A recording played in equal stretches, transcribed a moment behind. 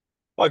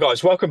Hi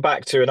guys, welcome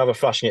back to another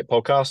Flashing It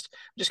podcast.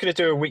 I'm just going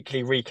to do a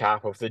weekly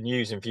recap of the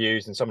news and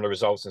views and some of the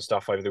results and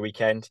stuff over the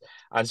weekend.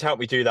 And to help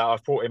me do that,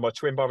 I've brought in my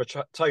twin brother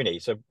Tony.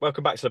 So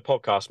welcome back to the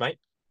podcast, mate.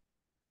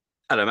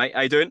 Hello, mate.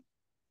 How you doing?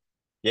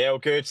 Yeah, all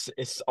good.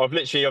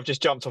 I've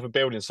just jumped off a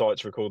building site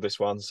to record this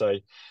one. So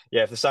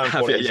yeah, if the sound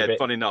Have you? quality is a Yeah. bit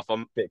Funny enough,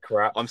 bit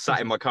crap, I'm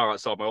sat in my car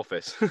outside my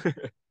office.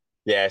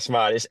 yeah, it's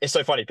mad. It's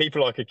so funny.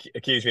 People like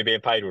accuse me of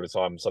being paid all the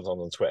time, sometimes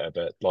on Twitter,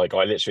 but like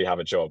I literally have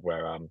a job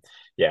where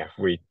yeah,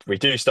 we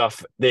do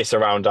stuff this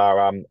around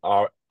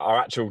our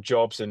actual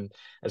jobs and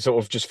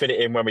sort of just fit it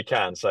in when we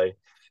can. So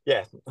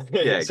yeah,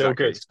 Yeah, it's all exactly.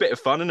 good. It's a bit of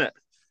fun, isn't it?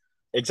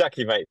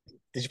 Exactly, mate.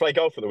 Did you play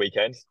golf for the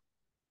weekend?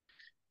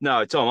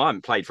 No, Tom, I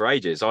haven't played for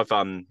ages. I've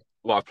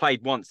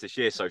played once this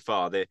year so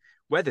far. The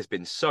weather's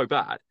been so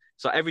bad.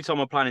 So every time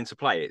I'm planning to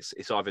play,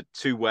 it's either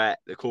too wet,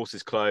 the course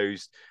is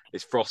closed,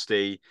 it's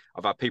frosty.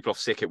 I've had people off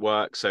sick at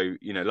work. So,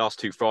 last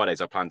two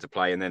Fridays I planned to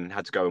play and then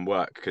had to go and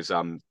work because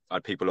I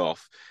had people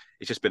off.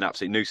 It's just been an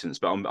absolute nuisance.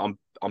 But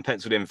I'm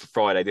penciled in for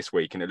Friday this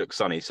week and it looks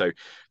sunny. So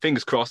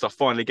fingers crossed I'll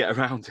finally get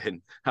around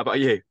in. How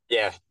about you?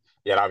 Yeah,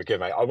 yeah, that'd be good,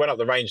 mate. I went up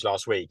the range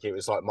last week. It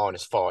was like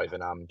 -5,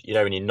 and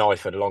when you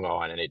knife at a long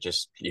iron, and it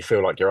just you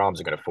feel like your arms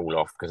are going to fall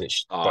off because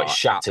it's like Oh,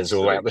 shatters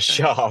all the way up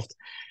absolute the shame. shaft.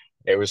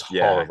 It was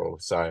Yeah, horrible.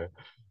 So,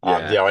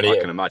 yeah, yeah, I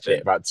can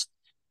imagine.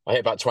 I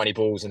hit about 20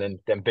 balls and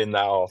then bin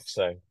that off.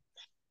 So,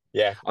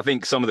 yeah, I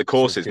think some of the it's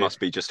all courses good. must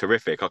be just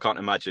horrific. I can't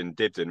imagine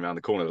Dibden around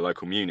the corner, the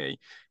local muni,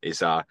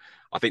 is I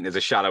think there's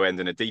a shallow end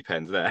and a deep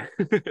end there.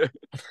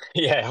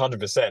 Yeah,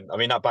 100%. I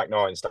mean, that back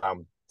nine's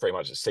down pretty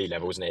much at sea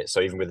level, isn't it?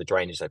 So even with the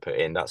drainage they put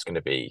in, that's going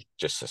to be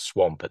just a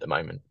swamp at the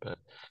moment. But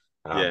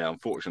um, Yeah,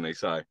 unfortunately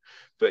so.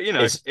 But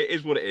it's it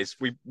is what it is.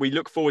 We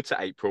look forward to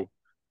April.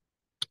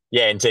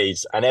 yeah, indeed.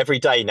 And every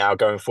day now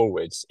going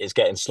forwards, it's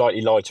getting slightly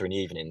lighter in the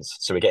evenings.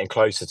 So we're getting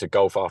closer to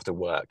golf after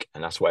work,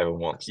 and that's what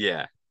everyone wants.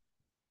 Yeah,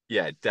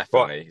 yeah, Right.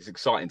 definitely. It's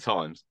exciting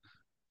times.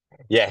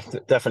 Yeah,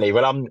 definitely.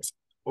 Well,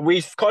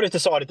 we've kind of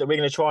decided that we're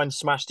going to try and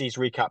smash these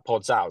recap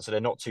pods out so they're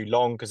not too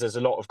long because there's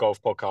a lot of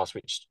golf podcasts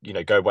which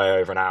go way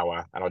over an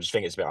hour, and I just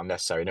think it's a bit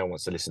unnecessary. No one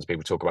wants to listen to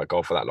people talk about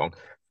golf for that long.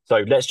 So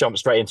let's jump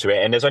straight into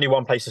it. And there's only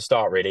one place to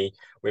start, really.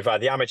 With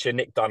the amateur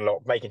Nick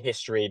Dunlop making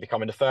history,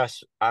 becoming the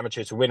first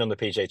amateur to win on the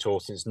PGA Tour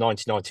since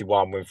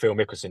 1991 when Phil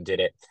Mickelson did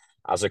it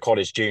as a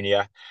college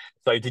junior.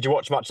 So did you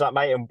watch much of that,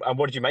 mate? And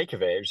what did you make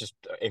of it? It was just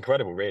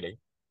incredible, really.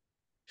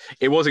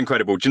 It was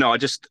incredible. Do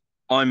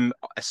I'm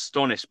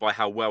astonished by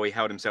how well he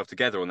held himself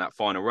together on that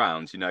final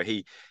round.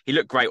 He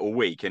looked great all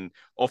week, and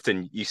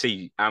often you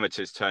see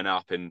amateurs turn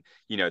up and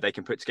they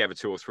can put together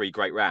two or three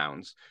great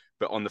rounds,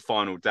 but on the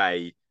final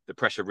day the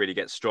pressure really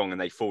gets strong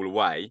and they fall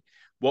away.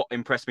 What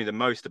impressed me the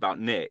most about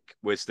Nick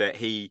was that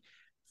he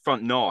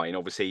front nine.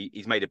 Obviously,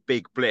 he's made a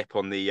big blip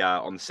on the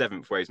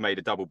seventh where he's made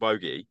a double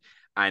bogey,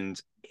 and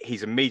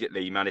he's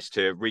immediately managed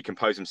to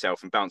recompose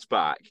himself and bounce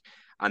back,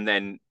 and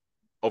then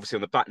obviously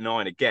on the back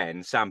nine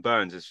again, Sam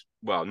Burns has,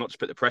 well, not to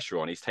put the pressure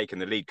on, he's taken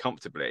the lead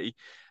comfortably.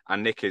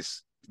 And Nick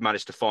has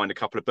managed to find a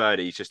couple of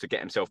birdies just to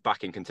get himself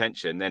back in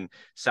contention. Then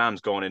Sam's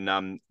gone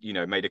and,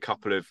 made a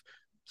couple of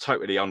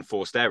totally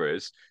unforced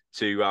errors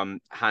to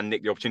hand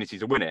Nick the opportunity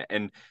to win it.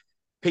 And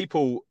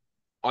people,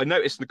 I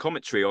noticed in the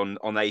commentary on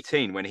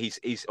 18 when he's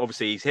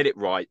obviously he's hit it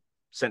right,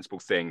 sensible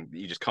thing.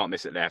 You just can't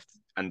miss it left.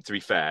 And to be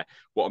fair,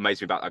 what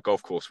amazed me about that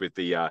golf course with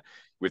the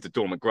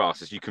dormant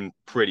grass is you can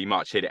pretty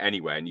much hit it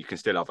anywhere and you can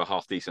still have a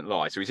half decent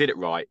lie. So he's hit it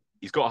right.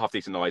 He's got a half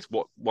decent lie. He's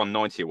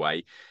 190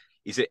 away.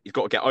 He's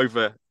got to get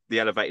over the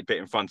elevated bit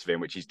in front of him,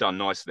 which he's done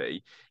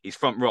nicely. He's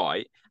front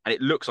right, and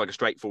it looks like a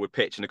straightforward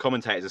pitch. And the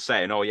commentators are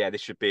saying, "Oh yeah,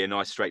 this should be a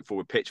nice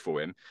straightforward pitch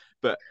for him."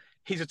 But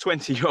he's a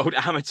 20-year-old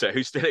amateur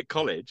who's still at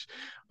college,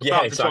 Yeah,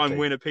 about to try and exactly.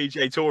 win a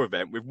PGA Tour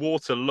event with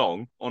water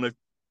long on a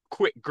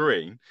quick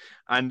green,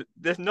 and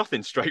there's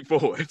nothing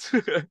straightforward.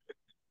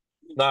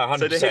 No,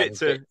 So to hit it 100%.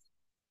 to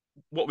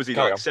what was he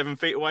Carry like on. 7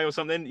 feet away or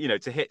something?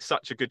 To hit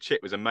such a good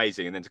chip was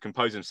amazing, and then to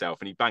compose himself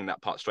and he banged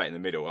that putt straight in the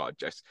middle.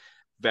 Just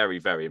very,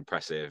 very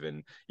impressive,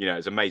 and it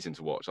was amazing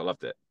to watch. I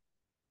loved it.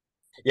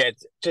 Yeah,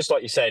 just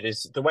like you said,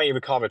 is the way he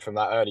recovered from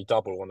that early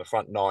double on the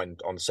front nine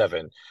on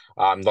seven.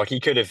 Like he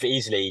could have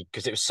easily,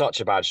 because it was such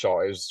a bad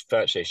shot, it was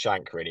virtually a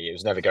shank, really. It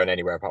was never going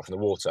anywhere apart from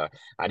the water.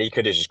 And he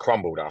could have just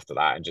crumbled after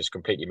that and just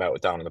completely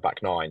melted down on the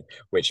back nine,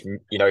 which,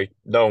 no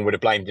one would have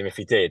blamed him if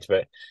he did.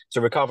 But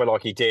to recover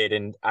like he did,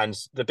 and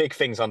the big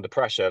things under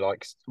pressure,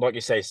 like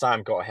you say,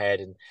 Sam got ahead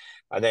and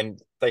then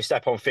they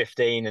step on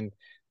 15 and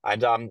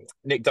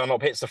Nick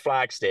Dunlop hits the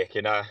flagstick,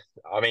 and I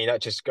mean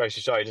that just goes to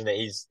show, doesn't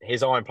it?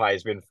 His iron play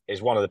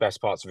is one of the best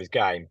parts of his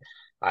game,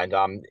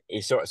 and he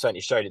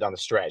certainly showed it down the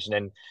stretch.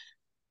 And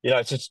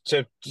then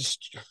to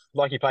just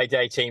like he played the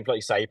 18th, like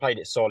you say, he played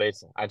it solid,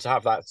 and to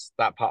have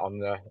that putt on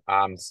the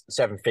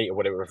 7 feet or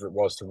whatever it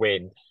was to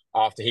win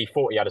after he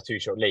thought he had a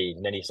two-shot lead,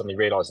 and then he suddenly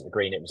realised at the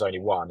green it was only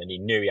one, and he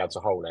knew he had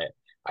to hold it.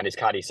 And his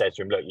caddy said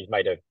to him, "Look, you've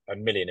made a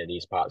million of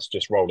these putts,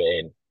 just roll it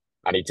in,"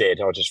 and he did.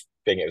 I just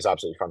think it was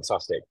absolutely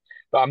fantastic.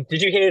 But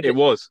did you hear It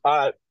was.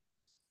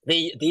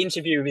 the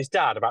interview with his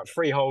dad about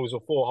 3 holes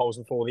or 4 holes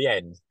before the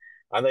end?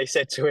 And they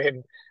said to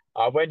him,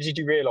 when did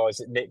you realise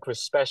that Nick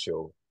was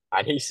special?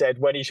 And he said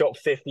when he shot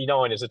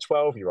 59 as a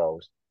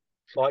 12-year-old.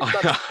 Like,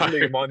 that just I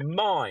blew my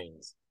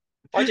mind.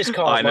 I just know.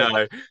 can't, I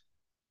like, know.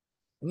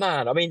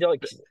 man, I mean,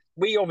 like,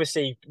 we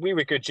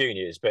were good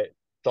juniors, but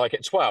like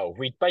at 12,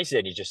 we basically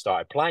only just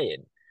started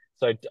playing.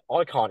 So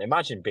I can't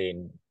imagine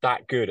being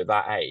that good at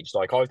that age.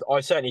 Like,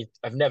 I certainly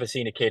have never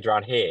seen a kid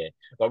around here.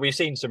 Like, we've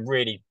seen some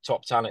really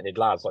top talented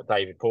lads like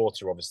David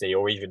Porter, obviously,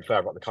 or even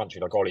further up the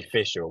country, like Ollie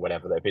Fisher or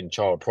whatever, that have been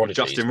child Or prodigies.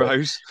 Justin But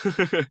Rose.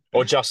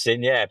 or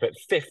Justin, yeah, but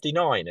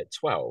 59 at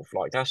 12,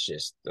 like, that's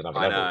just another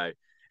I level. know.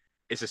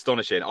 It's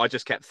astonishing. I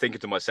just kept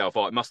thinking to myself,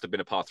 oh, it must have been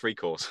a par three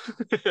course.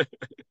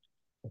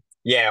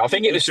 Yeah, I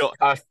think it He was shot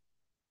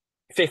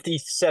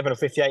 57 or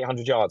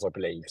 5,800 yards, I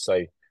believe. So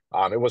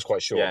it was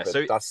quite short, Yeah, but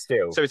so that's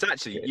still so it's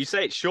actually good. you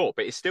say it's short,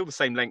 but it's still the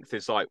same length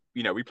as like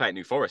we play at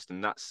New Forest,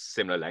 and that's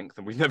similar length,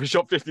 and we've never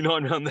shot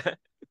 59 around there.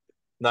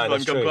 No, Not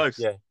that's even come true. close.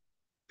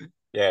 Yeah,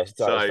 yeah, that is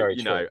So very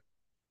true.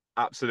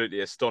 absolutely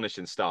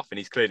astonishing stuff, and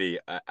he's clearly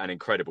an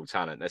incredible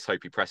talent. Let's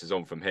hope he presses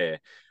on from here.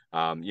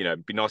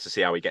 It'd be nice to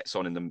see how he gets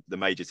on in the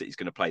majors that he's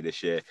going to play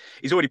this year.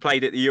 He's already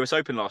played at the US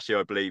Open last year,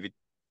 I believe. He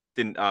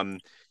didn't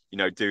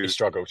He do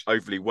struggled.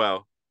 overly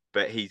well,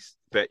 but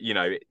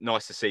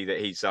nice to see that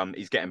he's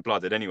getting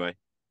blooded anyway.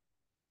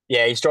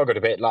 Yeah, he struggled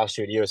a bit last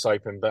year at the US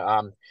Open,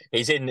 but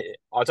he's in.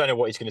 I don't know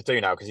what he's going to do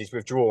now because he's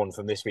withdrawn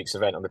from this week's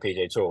event on the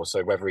PGA Tour.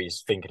 So whether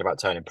he's thinking about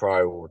turning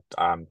pro or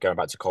going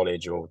back to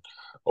college or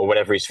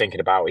whatever he's thinking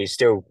about, he's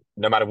still,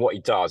 no matter what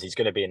he does, he's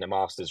going to be in the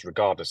Masters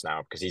regardless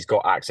now because he's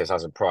got access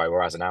as a pro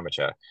or as an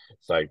amateur.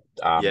 So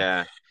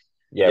Yeah,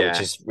 yeah, which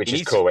yeah. is He which is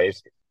needs to cool.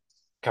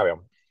 Carry on.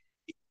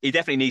 he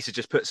definitely needs to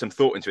just put some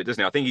thought into it,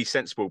 doesn't he? I think he's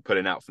sensible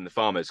pulling out from the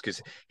Farmers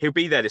because he'll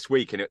be there this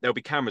week and there'll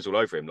be cameras all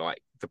over him. Like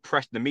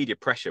the media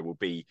pressure will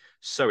be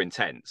so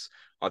intense.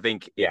 I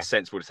think Yeah. it's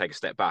sensible to take a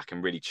step back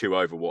and really chew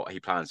over what he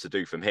plans to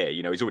do from here.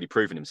 He's already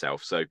proven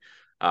himself. So,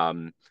 now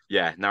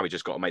he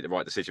just got to make the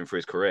right decision for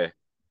his career.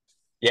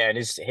 Yeah, and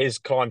his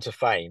climb to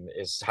fame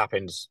is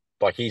happens,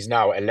 like, he's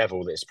now at a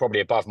level that's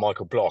probably above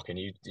Michael Block, and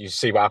you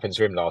see what happened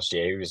to him last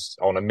year. He was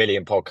on a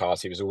million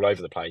podcasts. He was all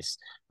over the place,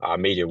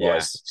 media Yeah,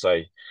 wise.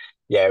 So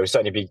yeah, it would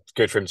certainly be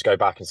good for him to go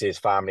back and see his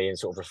family and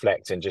sort of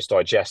reflect and just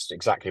digest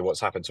exactly what's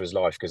happened to his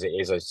life because it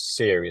is a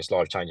serious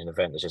life changing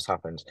event that just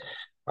happened.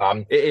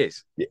 Um, it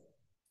is.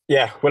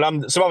 yeah,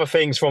 well, some other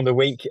things from the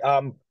week.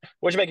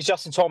 What do you make of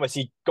Justin Thomas?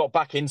 He got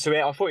back into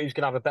it. I thought he was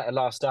going to have a better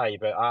last day,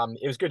 but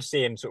it was good to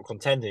see him sort of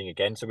contending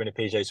again to win a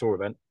PGA Tour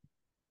event.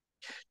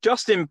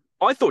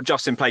 I thought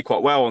Justin played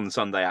quite well on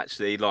Sunday,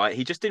 actually. Like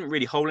he just didn't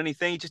really hold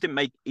anything.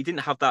 He didn't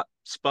have that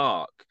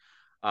spark.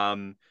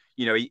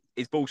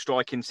 His ball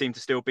striking seemed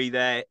to still be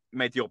there,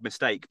 made the odd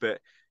mistake,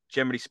 but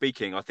generally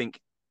speaking, I think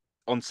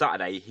on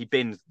Saturday he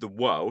binned the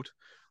world.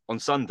 On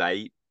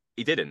Sunday,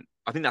 he didn't.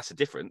 I think that's the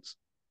difference.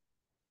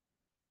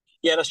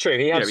 Yeah, that's true.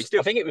 He You had, know, he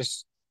still I think it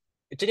was,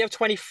 did he have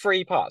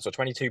 23 putts or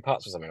 22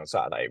 putts or something on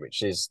Saturday,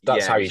 that's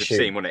Yeah, how it you was shoot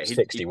obscene, wasn't it?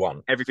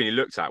 sixty-one. Everything he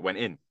looked at went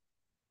in.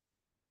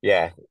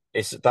 Yeah,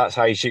 that's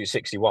how you shoot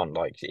 61.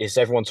 Like,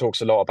 everyone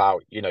talks a lot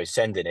about,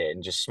 sending it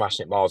and just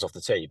smashing it miles off the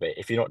tee. But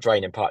if you're not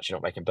draining putts, you're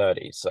not making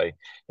birdies. So it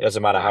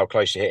doesn't matter No. how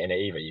close you're hitting it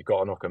either. You've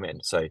got to knock them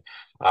in. So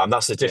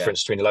that's the Yeah.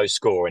 difference between low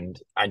score and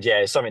yeah,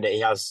 it's something that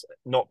he has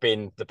not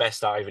been the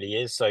best at over the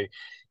years. So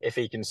if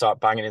he can start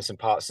banging in some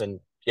putts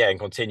and yeah, and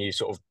continue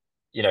sort of,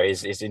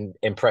 his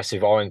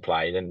impressive iron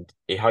play, then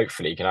he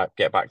hopefully can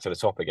get back to the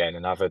top again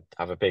and have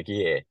a big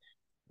year,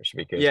 which should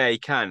be good. Yeah, he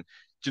can.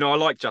 Do you know, I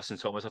like Justin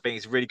Thomas. I think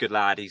he's a really good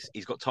lad.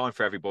 He's got time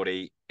for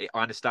everybody. I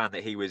understand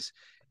that he was,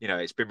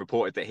 it's been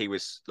reported that he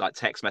was like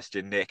text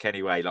messaging Nick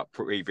anyway, like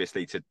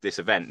previously to this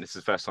event. This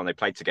is the first time they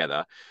played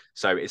together.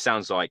 So it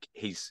sounds like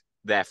he's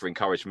there for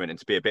encouragement and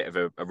to be a bit of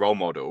a role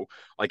model.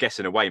 I guess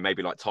in a way,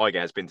 maybe like Tiger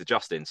has been to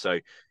Justin. So,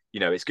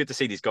 it's good to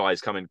see these guys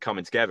coming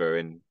together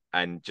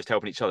and just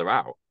helping each other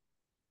out.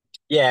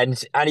 Yeah,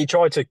 and he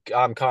tried to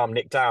calm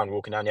Nick down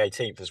walking down the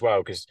 18th as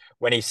well, because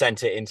when he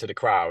sent it into the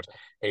crowd,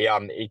 he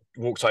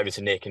walked over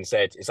to Nick and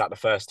said, "Is that the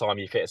first time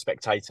you've hit a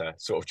spectator?"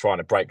 Sort of trying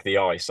to break the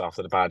ice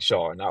after the bad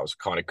shot, and that was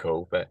kind of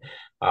cool. But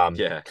um,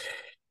 Yeah.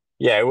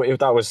 yeah,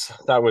 that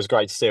was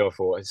great to see. I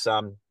thought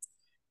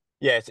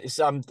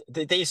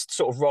these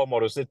sort of role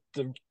models,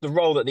 the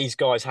role that these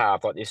guys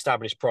have, like the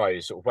established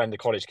pros, sort of when the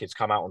college kids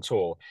come out on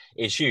tour,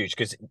 is huge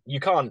because you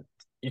can't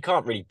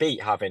really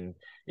beat having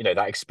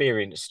that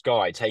experienced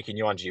guy taking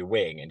you under your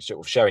wing and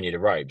sort of showing you the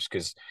ropes.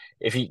 Because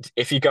if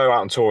you go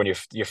out on tour and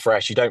you're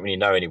fresh, you don't really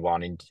know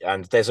anyone,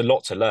 and there's a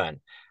lot to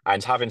learn.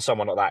 And having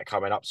someone like that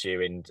coming up to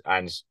you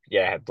and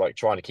yeah, like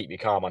trying to keep you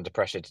calm under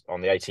pressure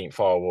on the 18th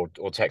hole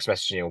or text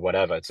messaging or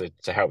whatever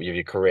to help you with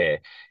your career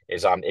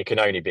is it can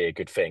only be a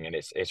good thing, and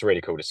it's really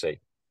cool to see.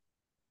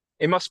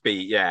 It must be,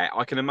 yeah.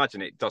 I can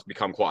imagine it does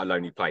become quite a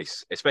lonely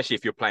place, especially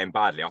if you're playing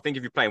badly. I think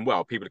if you're playing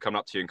well, people are coming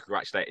up to you and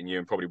congratulating you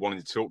and probably wanting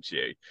to talk to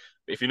you.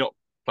 But if you're not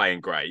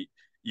playing great,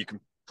 you can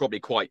probably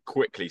quite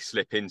quickly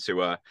slip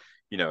into a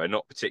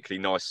not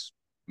particularly nice,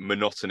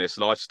 monotonous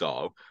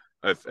lifestyle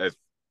of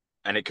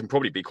and it can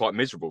probably be quite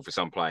miserable for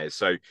some players.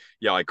 So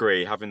yeah, I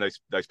agree. Having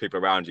those people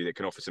around you that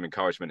can offer some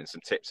encouragement and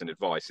some tips and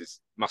advice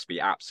must be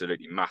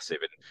absolutely massive.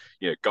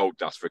 And gold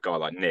dust for a guy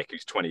like Nick,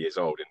 who's 20 years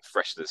old and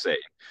fresh to the scene.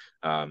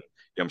 Yeah,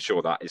 I'm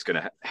sure that is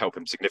going to help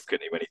him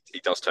significantly when he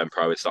does turn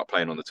pro and start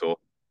playing on the tour.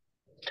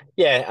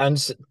 Yeah,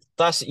 and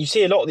that's you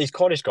see a lot of these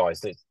college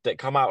guys that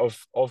come out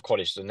of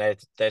college and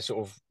they're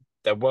sort of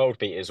they're world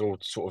beaters or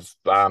sort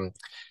of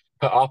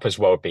put up as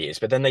world beaters,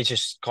 but then they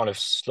just kind of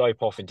slope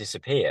off and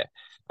disappear.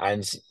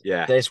 And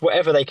Yeah, there's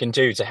whatever they can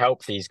do to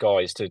help these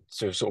guys to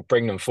sort of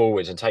bring them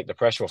forwards and take the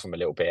pressure off them a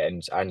little bit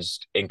and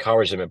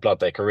encourage them and blood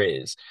their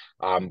careers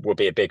will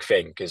be a big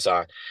thing because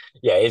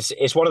yeah,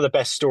 it's one of the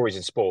best stories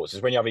in sports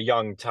is when you have a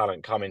young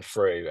talent coming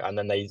through and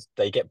then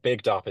they get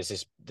bigged up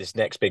as this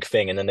next big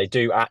thing and then they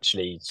do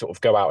actually sort of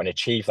go out and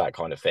achieve that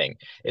kind of thing.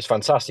 It's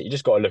fantastic. You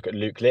just got to look at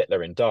Luke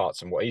Littler in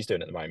darts and what he's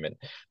doing at the moment.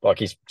 Like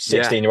he's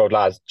yeah, 16-year-old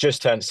lad,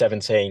 just turned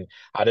 17,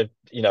 had a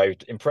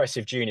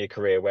impressive junior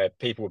career where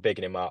people were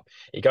bigging him up.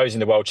 He goes in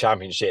the World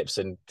Championships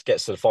and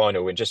gets to the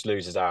final and just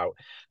loses out.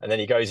 And then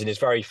he goes in his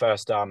very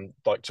first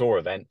like tour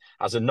event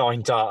as a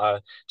 9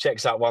 darter,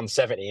 checks out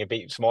 170 and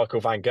beats Michael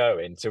van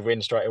Gerwen to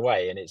win straight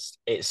away. And it's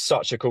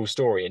such a cool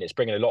story and it's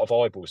bringing a lot of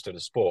eyeballs to the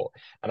sport.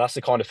 And that's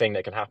the kind of thing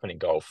that can happen in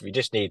golf. We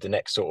just need the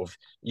next sort of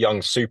young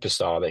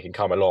superstar that can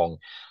come along,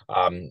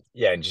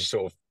 yeah, and just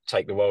sort of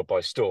take the world by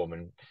storm.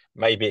 And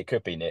maybe it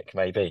could be Nick,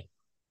 maybe.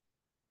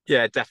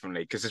 yeah,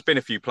 definitely. Because there's been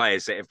a few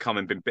players that have come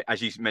and been,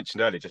 as you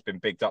mentioned earlier, just been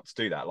bigged up to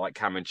do that, like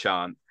Cameron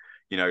Chant,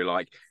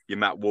 like your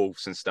Matt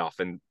Wolves and stuff,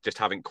 and just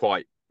haven't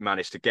quite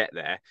managed to get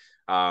there.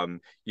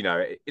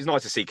 It's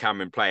nice to see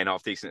Cameron playing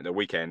half decent at the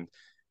weekend.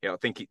 I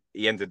think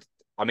he ended.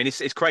 I mean,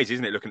 it's crazy,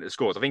 isn't it? Looking at the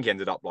scores, I think he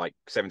ended up like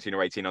 17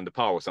 or 18 under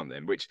par or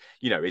something, which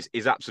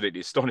is absolutely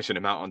astonishing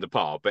amount under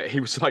par. But he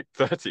was like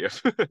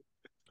 30th.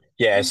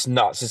 Yeah, it's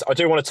nuts. I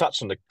do want to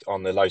touch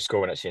on the low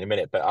scoring actually in a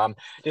minute, but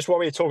just while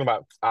we were talking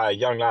about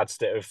young lads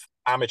that have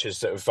amateurs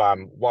that have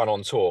won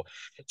on tour,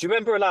 do you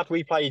remember a lad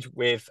we played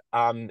with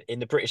in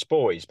the British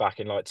Boys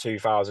back in like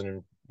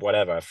 2000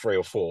 whatever 3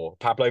 or 4,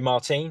 Pablo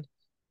Martin?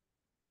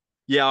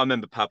 Yeah, I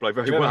remember Pablo Do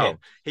very you remember well. him?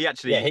 He Yeah,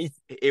 actually,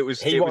 he it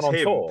was he it won was on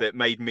him tour. that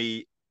made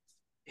me.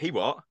 He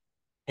what?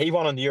 He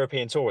won on the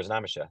European tour as an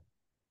amateur.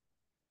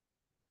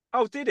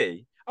 Oh, did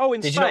he? Oh,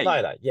 in Did you not know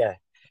Spain. that? Yeah.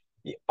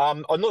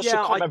 I'm not sure, Yeah,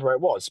 can't I remember where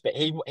it was, but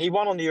he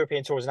won on the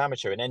European tour as an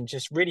amateur and then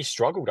just really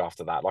struggled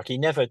after that. Like he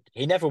never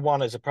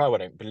won as a pro, I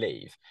don't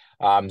believe.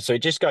 So it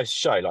just goes to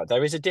show like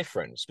there is a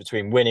difference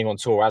between winning on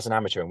tour as an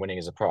amateur and winning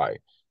as a pro.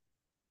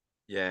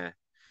 yeah.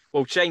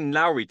 Well, Shane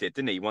Lowry did,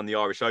 didn't he? He won the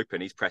Irish Open.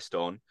 He's pressed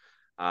on.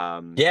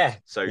 Yeah,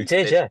 So he did.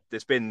 there's Yeah,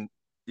 there's been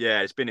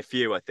there's been a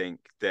few I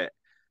think that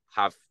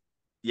have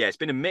it's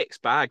been a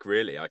mixed bag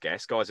really. I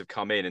guess guys have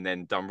come in and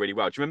then done really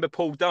well. Do you remember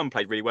Paul Dunn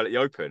played really well at the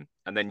Open,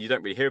 and then you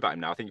don't really hear about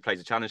him now? I think he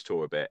plays a Challenge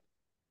Tour a bit.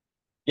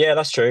 yeah,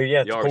 that's true.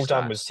 Yeah, The Paul Irish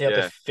Dunn lad. was he had the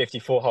Yeah.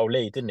 54-hole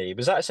lead, didn't he?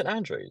 Was that at St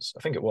Andrews?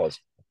 I think it was.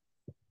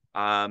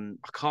 I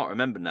can't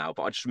remember now,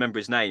 but I just remember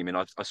his name, and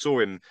I saw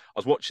him. I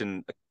was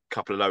watching a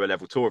couple of lower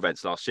level tour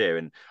events last year,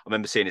 and I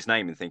remember seeing his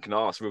name and thinking,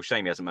 "Oh, it's a real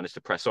shame he hasn't managed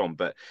to press on."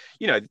 But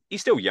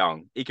he's still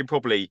young. He can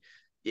probably.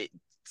 It,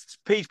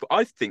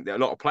 I think that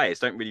a lot of players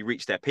don't really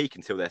reach their peak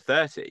until their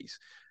 30s,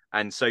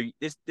 and so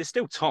there's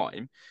still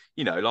time.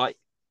 Like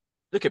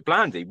look at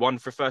Blandy, won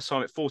for the first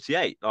time at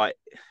 48. Like,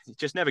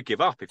 just never give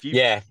up.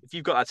 Yeah, If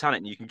you've got that talent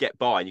and you can get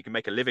by and you can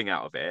make a living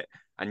out of it,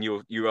 and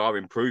you are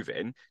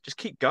improving, just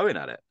keep going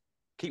at it.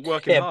 Keep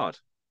working yeah. hard.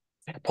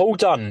 Paul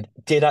Dunn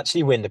did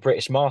actually win the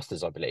British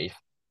Masters, I believe.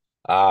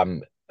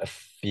 A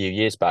few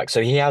years back.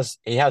 So he has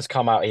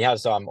come out. He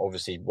has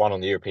obviously won on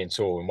the European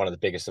Tour and one of the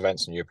biggest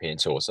events on the European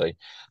Tour. So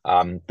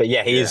but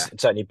yeah, he is Yeah.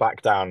 certainly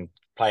back down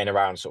playing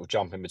around, sort of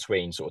jumping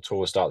between sort of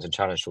tour starts and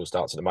challenge tour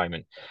starts at the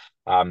moment.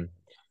 Um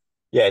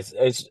yeah,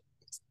 it's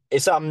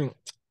it's also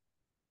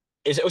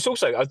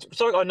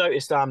something I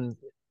noticed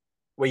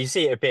where you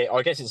see it a bit,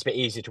 I guess it's a bit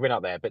easier to win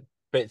out there,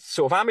 but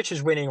sort of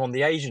amateurs winning on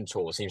the Asian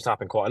tour seems to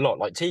happen quite a lot.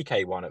 Like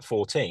TK won at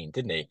 14,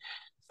 didn't he?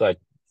 So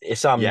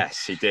it's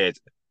Yes, he did.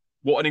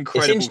 What an it's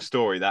in, incredible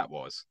story that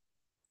was.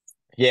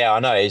 yeah, I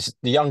know. He's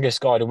the youngest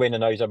guy to win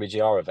an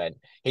OWGR event.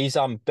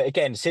 But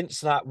again,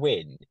 since that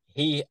win,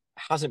 he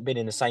hasn't been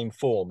in the same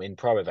form in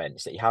pro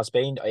events that he has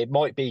been. It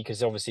might be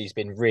because obviously he's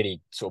been really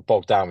sort of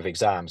bogged down with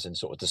exams and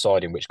sort of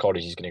deciding which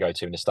college he's going to go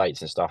to in the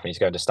States and stuff. And he's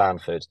going to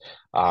Stanford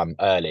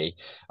early.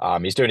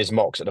 He's doing his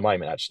mocks at the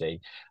moment, actually,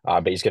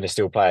 but he's going to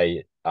still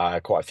play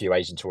quite a few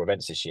Asian Tour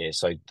events this year.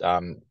 So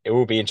it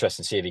will be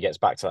interesting to see if he gets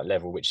back to that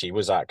level which he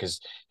was at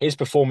because his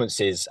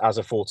performances as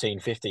a 14,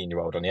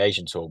 15-year-old on the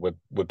Asian Tour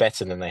were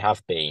better than they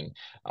have been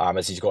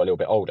as he's got a little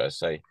bit older.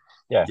 So,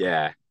 yeah.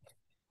 Yeah.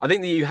 I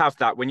think that you have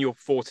that when you're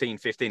 14,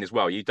 15 as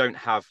well. You don't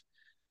have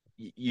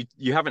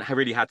you haven't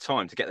really had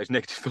time to get those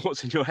negative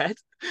thoughts in your head.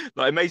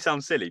 Like it may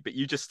sound silly, but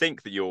you just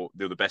think that you're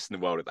the best in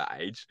the world at that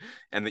age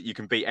and that you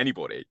can beat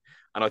anybody.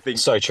 And I think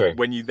So true.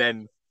 when you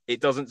then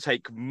it doesn't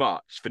take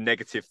much for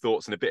negative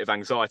thoughts and a bit of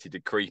anxiety to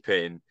creep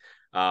in.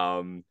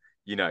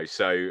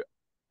 So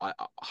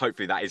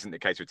hopefully that isn't the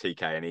case with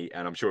TK,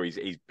 and I'm sure he's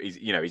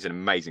he's an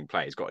amazing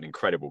player. He's got an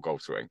incredible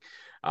golf swing.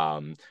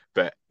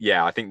 But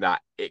yeah, I think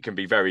that it can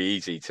be very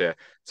easy to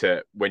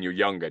when you're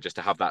younger just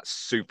to have that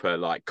super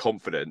like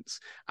confidence,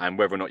 and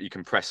whether or not you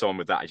can press on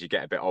with that as you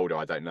get a bit older,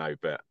 I don't know.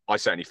 But I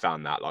certainly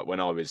found that like when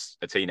I was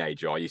a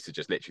teenager, I used to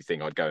just literally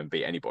think I'd go and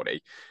beat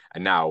anybody,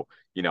 and now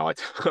I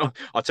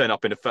I turn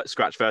up in a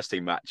scratch first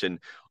team match and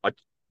I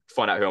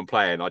find out who I'm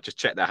playing. I just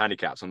check their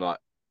handicaps. I'm like,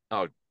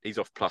 oh, he's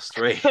off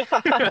 +3.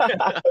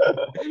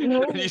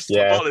 And you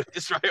start Yeah. following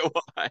it straight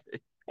away.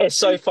 It's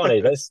so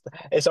funny.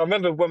 I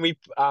remember when we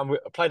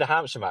played a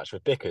Hampshire match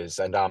with Bickers,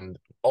 and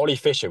Ollie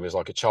Fisher was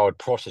like a child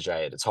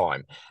protege at the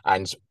time,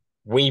 and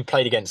we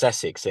played against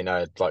Essex in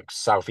a like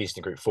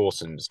Southeastern Group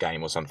foursomes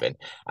game or something,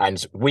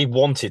 and we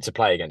wanted to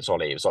play against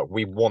Ollie. It was like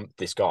we want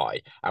this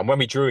guy, and when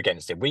we drew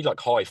against him, we like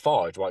high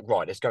fived, like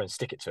right, let's go and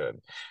stick it to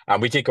him,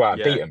 and we did go out and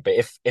Yeah. beat him. But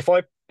if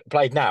I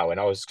played now and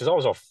because I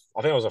was off,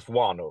 I think I was off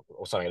one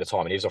or something at the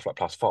time, and he was off like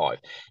 +5.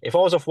 If I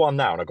was off one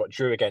now and I got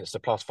drew against a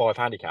 +5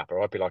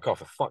 handicapper, I'd be like, oh,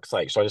 for fuck's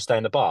sake, should I just stay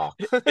in the bar?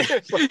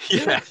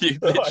 Yeah,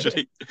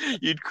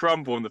 you'd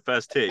crumble on the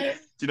first tee.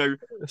 Do you know,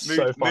 It's Mood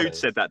so funny.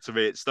 said that to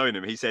me at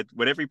Stoneham. He said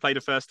whenever he played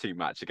a first team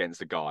match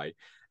against a guy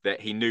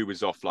that he knew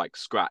was off like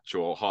scratch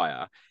or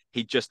higher,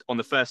 he'd just on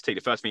the first tee,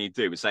 the first thing he'd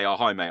do was say, "Oh,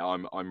 hi mate,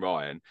 I'm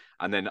Ryan,"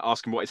 and then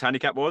ask him what his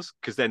handicap was,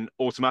 because then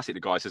automatically the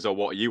guy says, "Oh,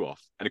 what are you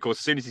off?" And of course,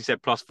 as soon as he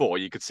said +4,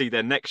 you could see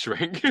their neck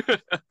shrink.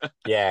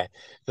 Yeah,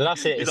 so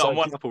that's it. He's It's like, "I'm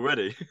like one up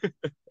already."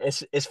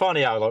 it's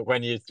funny how like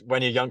when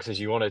you're youngsters,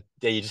 you want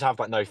to you just have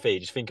like no fear, you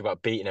just think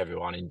about beating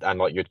everyone and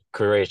like your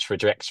career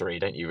trajectory,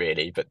 don't you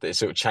really? But it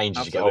sort of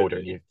changes as you get older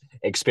and Absolutely. you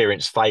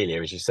experience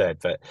failure, as you said.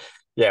 But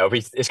yeah,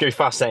 it's gonna be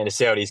fascinating to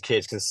see how these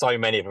kids, because so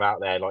many of them out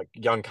there. Like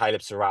young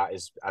Caleb Surratt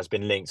has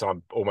been linked.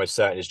 I'm almost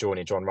certain is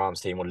joining John Rahm's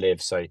team on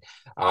Live. So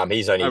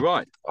he's Oh only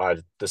right.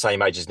 the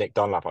same age as Nick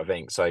Dunlap, I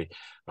think. So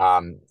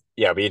yeah,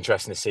 it'll be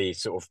interesting to see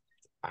sort of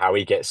how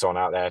he gets on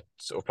out there,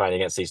 sort of playing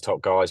against these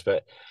top guys.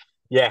 But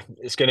yeah,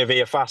 it's going to be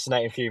a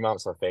fascinating few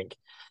months, I think.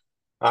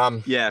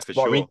 Yeah, for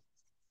Right, sure.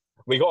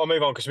 we got to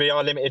move on because we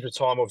are limited with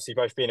time, obviously,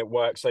 both being at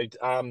work. So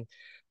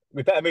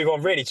we better move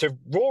on really to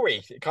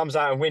Rory. It comes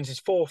out and wins his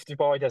fourth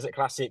Dubai Desert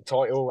Classic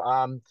title.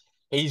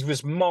 He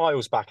was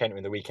miles back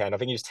entering the weekend. I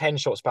think he was 10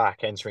 shots back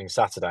entering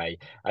Saturday.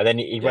 And then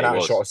he Yeah, went he out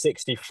and shot was. a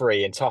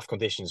 63 in tough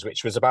conditions,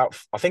 which was about,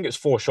 I think it was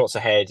 4 shots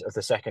ahead of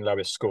the second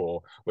lowest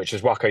score, which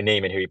was Wacko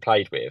Neiman, who he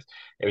played with.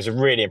 It was a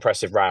really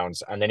impressive round.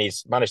 And then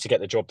he's managed to get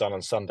the job done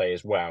on Sunday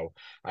as well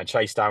and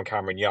chase down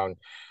Cameron Young.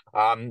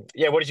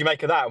 Yeah, what did you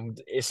make of that?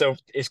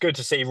 It's good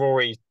to see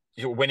Rory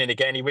winning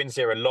again. He wins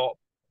here a lot,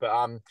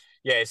 but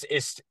yeah,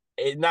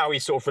 now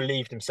he's sort of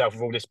relieved himself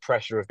of all this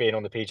pressure of being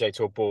on the PGA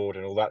Tour board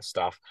and all that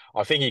stuff.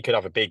 I think he could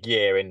have a big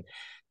year, and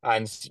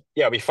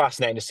yeah, it'll be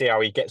fascinating to see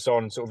how he gets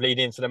on, sort of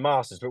leading into the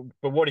Masters.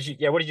 But what did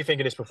you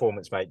think of this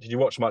performance, mate? Did you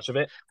watch much of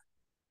it?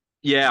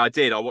 Yeah, I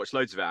did. I watched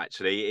loads of it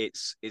actually.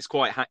 It's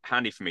quite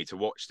handy for me to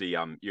watch the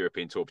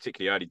European tour,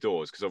 particularly early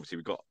doors, because obviously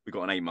we got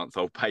an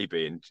 8-month-old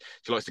baby and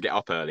she likes to get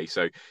up early.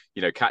 So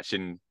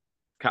catching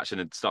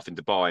and stuff in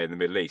Dubai and the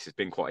Middle East has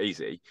been quite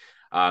easy.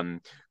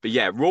 But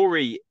yeah,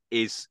 Rory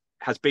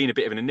has been a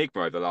bit of an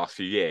enigma over the last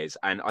few years,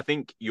 and I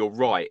think you're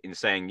right in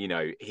saying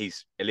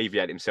he's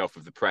alleviated himself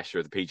of the pressure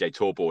of the PGA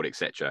Tour board,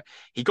 etc.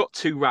 He got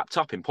too wrapped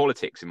up in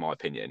politics, in my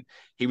opinion.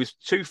 He was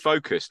too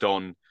focused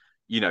on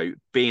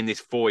being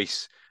this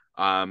voice,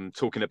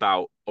 talking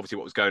about obviously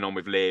what was going on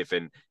with Liv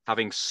and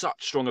having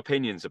such strong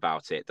opinions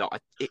about it that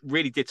it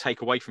really did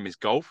take away from his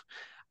golf.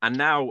 And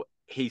now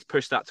he's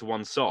pushed that to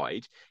one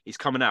side. He's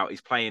coming out,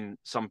 he's playing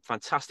some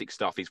fantastic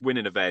stuff, he's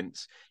winning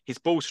events, his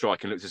ball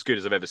striking looks as good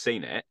as I've ever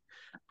seen it.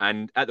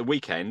 And at the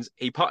weekends,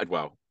 he putted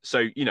well.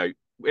 So,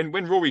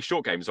 when Rory's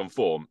short game is on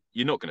form,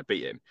 you're not going to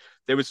beat him.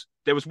 There was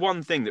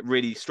one thing that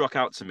really struck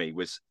out to me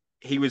was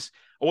I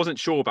wasn't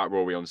sure about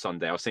Rory on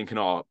Sunday. I was thinking,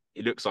 oh,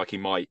 it looks like he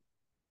might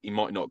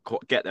not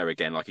get there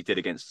again like he did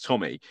against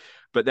Tommy.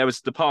 But there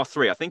was the par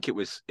three. I think it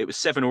was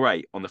 7 or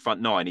 8 on the front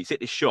nine. He's hit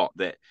this shot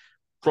that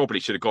probably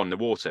should have gone in the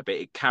water, but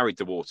it carried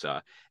the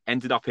water,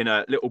 ended up in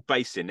a little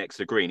basin next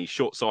to the green. He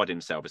short-sided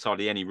himself. There's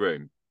hardly any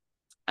room.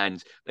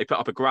 And they put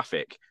up a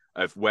graphic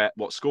of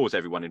what scores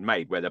everyone had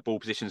made, where their ball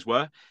positions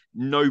were.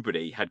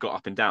 Nobody had got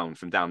up and down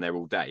from down there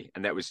all day.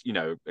 And there was,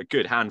 a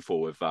good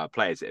handful of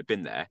players that had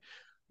been there.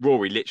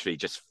 Rory literally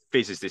just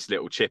fizzes this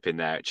little chip in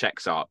there, it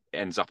checks up,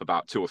 ends up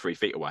about 2 or 3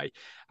 feet away.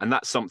 And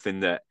that's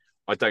something that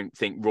I don't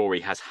think Rory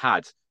has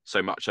had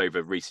so much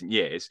over recent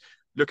years.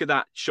 Look at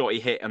that shot he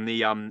hit in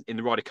the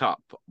Ryder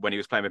Cup when he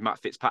was playing with Matt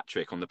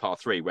Fitzpatrick on the par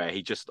 3, where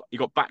he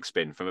got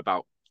backspin from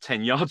about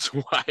 10 yards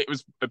away. It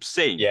was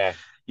obscene. Yeah,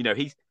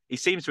 He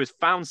seems to have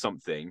found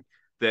something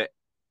that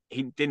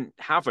he didn't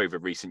have over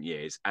recent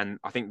years, and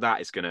I think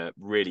that is going to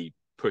really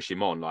push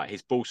him on. Like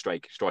his ball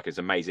strike is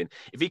amazing.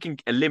 If he can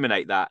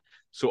eliminate that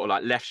sort of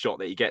like left shot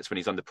that he gets when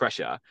he's under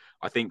pressure,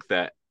 I think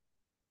that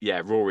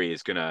Rory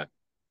is going to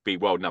be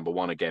world number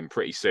one again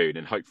pretty soon,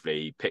 and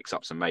hopefully he picks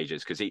up some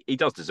majors because he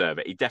does deserve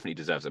it. He definitely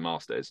deserves a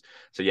Masters.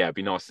 So yeah, it'd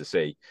be nice to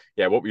see.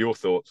 Yeah, what were your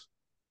thoughts?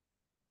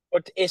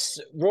 But it's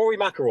Rory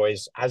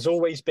McIlroy's has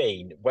always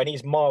been when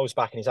he's miles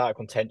back and he's out of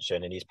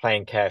contention and he's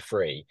playing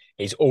carefree.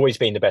 He's always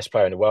been the best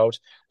player in the world.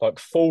 Like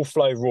full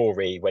flow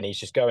Rory, when he's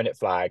just going at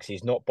flags,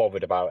 he's not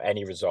bothered about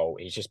any result.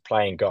 He's just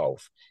playing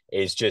golf.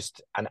 Is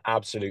just an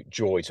absolute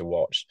joy to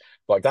watch.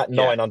 Like that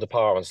Yeah, 9 under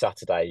par on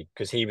Saturday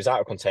because he was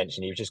out of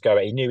contention. He was just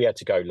going. He knew he had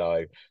to go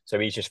low, so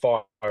he's just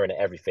firing at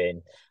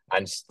everything.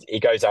 And he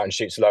goes out and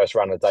shoots the lowest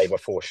round of the day by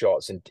 4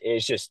 shots, and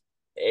it's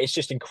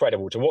just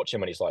incredible to watch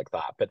him when he's like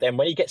that. But then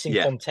when he gets in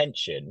yeah,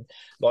 contention,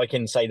 like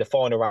in say the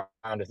final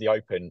round of the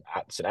Open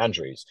at St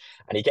Andrews,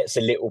 and he gets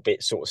a little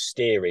bit sort of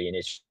steery and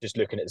is just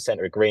looking at the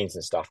centre of greens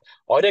and stuff,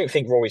 I don't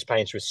think Rory's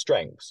playing to his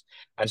strengths.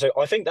 And so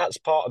I think that's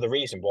part of the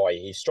reason why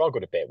he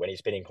struggled a bit when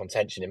he's been in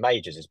contention in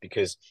majors is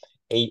because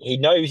he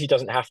knows he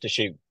doesn't have to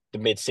shoot the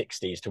mid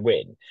 60s to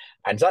win.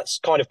 And that's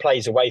kind of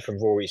plays away from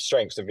Rory's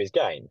strengths of his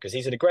game because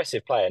he's an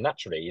aggressive player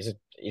naturally.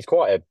 He's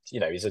quite a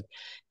he's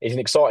an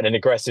exciting and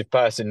aggressive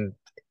person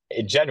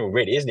in general,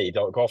 really, isn't he?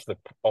 Like off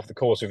the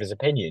course of his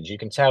opinions, you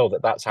can tell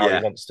that that's how he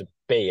yeah. wants to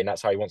be and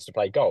that's how he wants to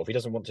play golf. He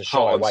doesn't want to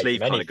Heart shy on away from sleeve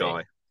kind of anything.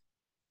 guy.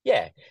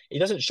 Yeah, he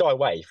doesn't shy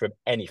away from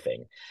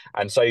anything.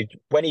 And so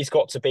when he's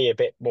got to be a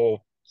bit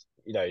more,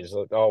 he's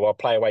like, oh, I'll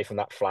play away from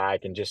that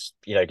flag and just,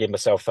 give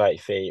myself 30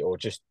 feet or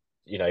just,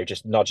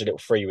 just nudge a little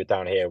freeward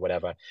down here,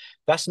 whatever.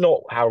 That's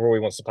not how Rory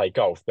wants to play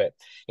golf, but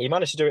he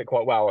managed to do it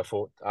quite well, I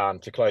thought,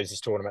 to close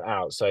this tournament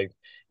out. So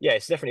yeah,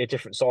 it's definitely a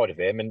different side of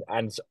him.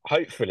 And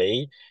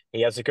hopefully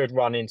he has a good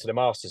run into the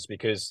Masters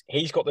because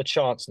he's got the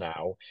chance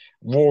now.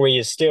 Rory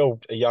is still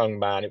a young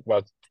man.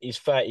 Well, he's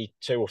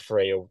 32 or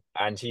 3,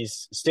 and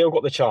he's still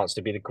got the chance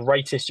to be the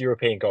greatest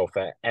European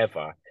golfer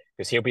ever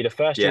because he'll be the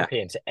first Yeah,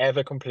 European to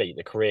ever complete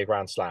the career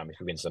Grand Slam if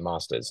he wins the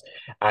Masters.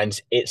 And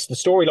it's the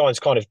storyline's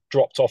kind of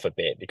dropped off a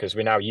bit because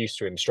we're now used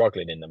to him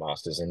struggling in the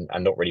Masters and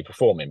not really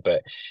performing.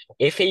 But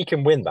if he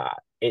can win that,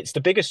 it's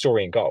the biggest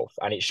story in golf.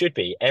 And it should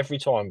be every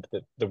time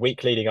the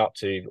week leading up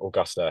to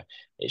Augusta,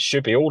 it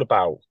should be all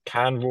about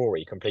can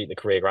Rory complete the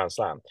career Grand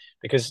Slam?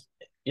 Because,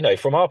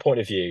 from our point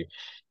of view,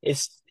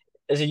 it's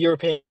as a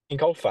European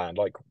golf fan,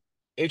 like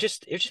it would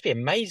just be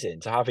amazing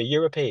to have a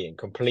European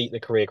complete the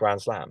career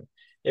Grand Slam.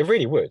 It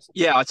really would.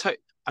 yeah.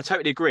 I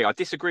totally agree. I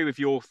disagree with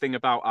your thing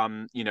about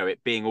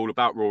it being all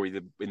about Rory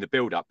in the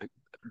build up.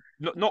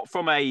 Not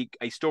from a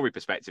story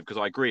perspective,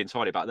 because I agree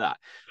entirely about that.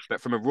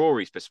 But from a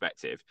Rory's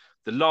perspective,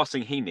 the last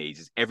thing he needs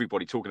is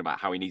everybody talking about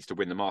how he needs to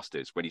win the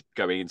Masters when he's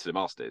going into the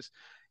Masters.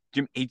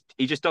 He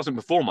just doesn't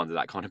perform under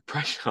that kind of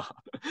pressure.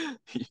 Do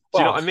you know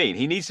Well, what I mean?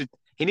 He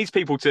needs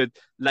people to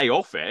lay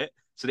off it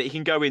so that he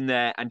can go in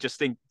there and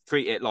just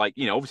treat it like,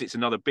 obviously it's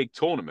another big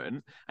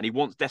tournament and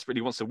he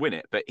desperately wants to win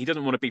it, but he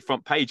doesn't want to be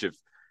front page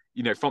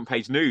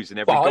news in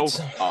every but golf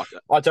article.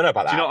 I don't know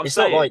about Do you know that. what I'm It's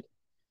not saying? like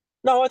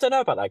no, I don't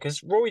know about that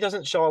because Rory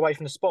doesn't shy away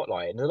from the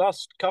spotlight. In the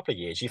last couple of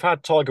years, you've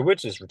had Tiger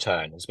Woods'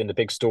 return has been the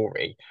big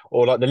story,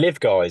 or like the Live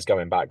guys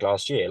going back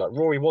last year. Like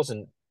Rory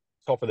wasn't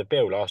top of the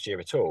bill last year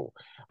at all,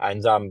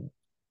 and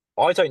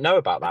I don't know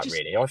about I that just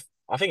really.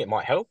 I think it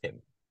might help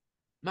him.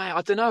 Mate,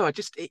 I don't know.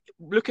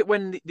 Look at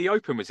when the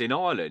Open was in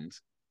Ireland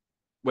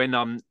when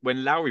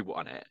Lowry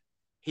won it.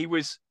 He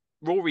was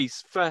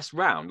Rory's first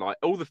round. Like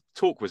all the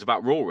talk was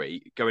about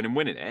Rory going and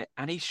winning it,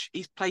 and he's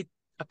played He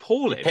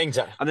appalling. pinged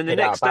it, And then the hit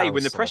out of next day,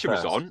 when the bounds on the pressure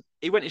was first. on,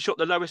 he went and shot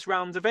the lowest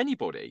round of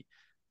anybody.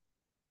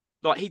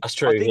 That's I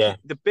true. think Yeah.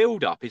 the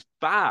build up is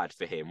bad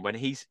for him when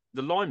he's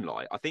the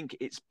limelight. I think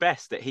it's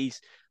best that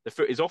the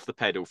foot is off the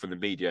pedal from the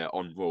media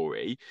on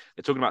Rory.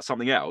 They're talking about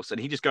something else, and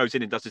he just goes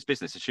in and does his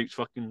business and shoots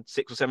fucking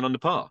 6 or 7 under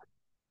par.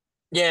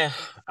 Yeah,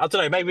 I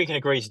don't know. Maybe we can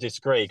agree to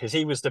disagree because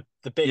he was the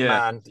big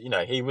Yeah,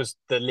 man. He was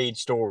the lead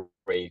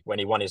story when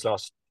he won his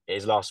last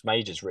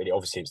majors. Really,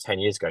 obviously it was 10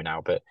 years ago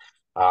now, but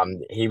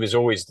he was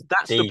always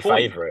that's the the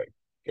point. favourite.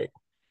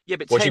 Yeah,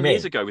 but What do you 10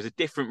 years mean? ago was a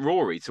different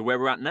Rory to where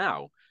we're at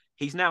now.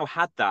 He's now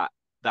had that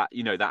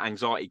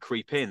anxiety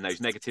creep in, those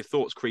negative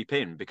thoughts creep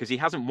in because he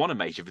hasn't won a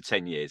major for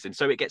 10 years. And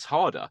so it gets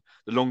harder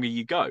the longer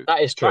you go.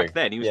 That is true. Back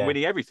then he was Yeah,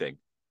 winning everything.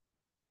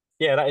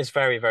 yeah, that is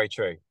very, very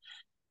true.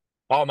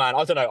 Oh man,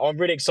 I don't know. I'm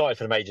really excited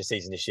for the major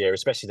season this year,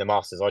 especially the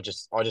Masters. I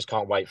just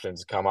can't wait for them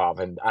to come up,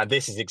 and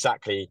this is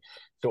exactly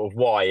sort of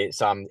why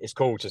it's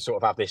cool to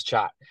sort of have this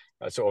chat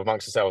sort of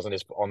amongst ourselves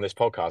on this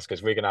podcast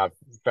because we're going to have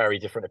very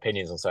different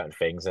opinions on certain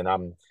things, and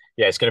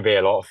yeah, it's going to be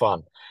a lot of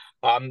fun.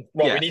 Right,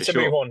 we Yeah, need for to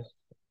move sure. on.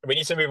 We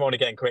need to move on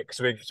again quick because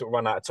we've sort of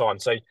run out of time.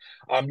 So,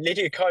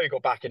 Lydia Ko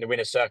got back in the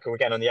winner's circle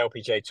again on the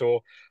LPGA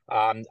tour,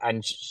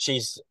 and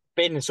she's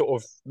been sort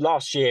of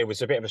last year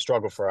was a bit of a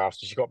struggle for her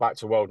after she got back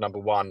to world number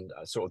one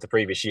sort of the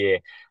previous year,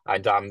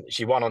 and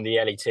she won on the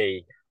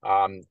LET.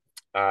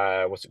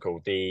 What's it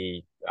called?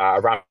 The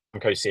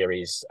Aramco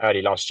series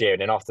early last year,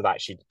 and then after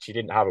that she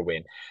didn't have a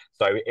win.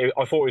 So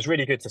I thought it was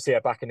really good to see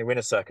her back in the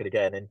winner's circuit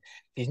again, and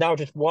she's now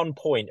just 1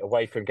 point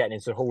away from getting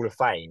into the Hall of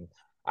Fame.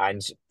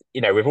 And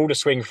with all the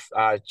swing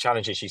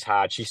challenges she's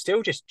had, she's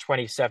still just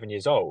 27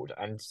 years old,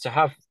 and to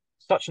have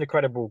such an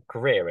incredible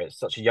career at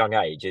such a young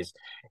age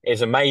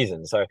is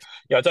amazing. So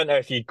yeah, I don't know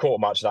if you caught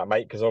much of that,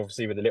 mate, because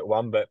obviously with the little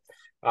one, but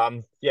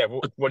yeah,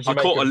 what did I you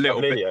make caught a of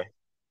little bit. Lydia?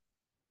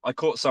 I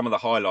caught some of the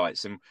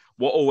highlights, and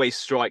what always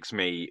strikes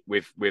me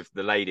with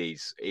the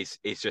ladies is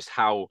just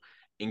how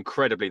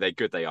incredibly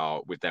good they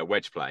are with their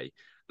wedge play.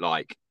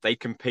 Like they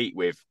compete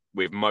with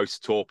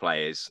most tour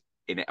players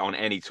in on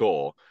any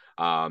tour.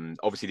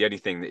 Obviously the only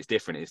thing that's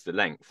different is the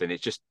length, and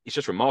it's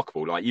just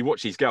remarkable. Like you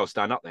watch these girls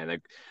stand up there,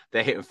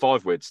 they're hitting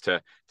 5 woods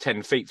to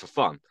 10 feet for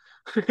fun.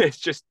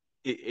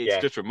 It's Yeah.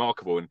 just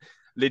remarkable. And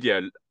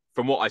Lydia,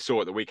 from what I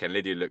saw at the weekend,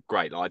 Lydia looked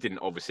great. Like I didn't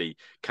obviously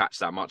catch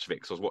that much of it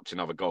because I was watching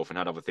other golf and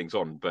had other things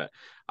on. But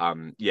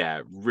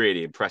yeah,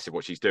 really impressive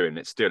what she's doing.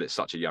 It's still at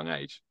such a young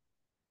age.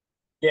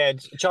 Yeah,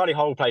 Charlie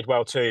Hole played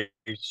well too.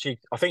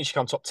 I think she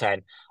come top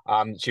 10.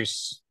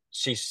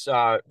 She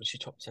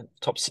top 10,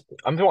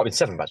 I might have been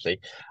seventh actually.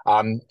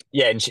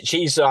 Yeah, and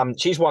she's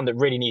one that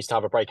really needs to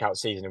have a breakout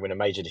season and win a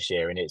major this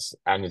year. And it's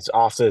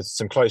after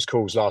some close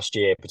calls last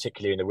year,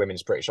 particularly in the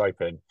Women's British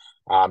Open.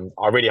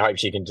 I really hope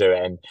she can do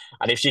it. And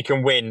if she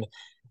can win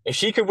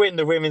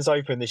the Women's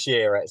Open this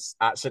year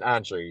at St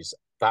Andrews,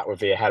 that would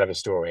be a hell of a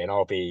story. And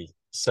I'll be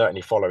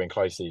certainly following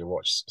closely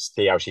to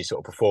see how she's sort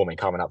of performing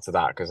coming up to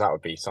that, because that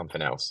would be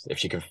something else if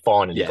she can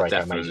finally Yeah, break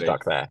her major definitely.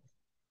 duck there.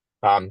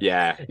 Um,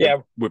 Yeah, it yeah,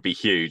 would be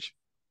huge.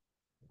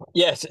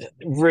 yes, it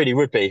really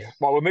would be.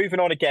 Well, we're moving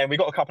on again. We've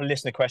got a couple of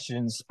listener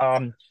questions.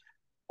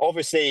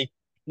 Obviously,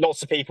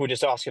 lots of people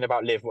just asking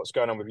about Liv, what's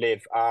going on with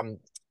Liv.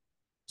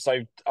 So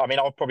I mean,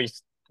 I'll probably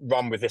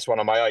run with this one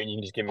on my own. You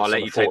can just give me I'll let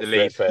some you take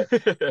the thoughts to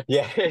it, but lead.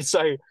 yeah.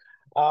 So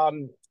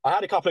I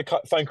had a couple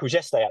of phone calls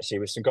yesterday actually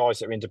with some guys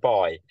that are in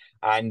Dubai,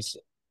 and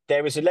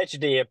there was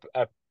allegedly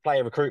a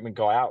player recruitment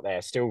guy out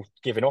there still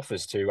giving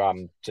offers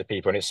to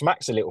people, and it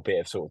smacks a little bit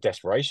of sort of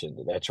desperation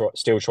that they're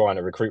still trying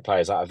to recruit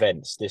players at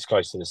events this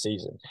close to the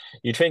season.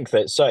 You'd think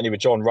that certainly with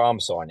John Rahm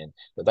signing,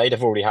 that they'd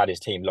have already had his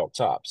team locked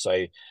up.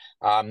 So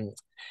um,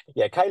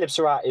 yeah, Caleb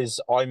Surratt is.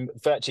 I'm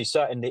virtually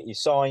certain that he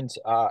signed.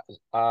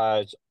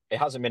 It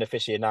hasn't been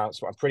officially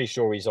announced, but I'm pretty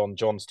sure he's on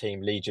John's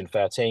team, Legion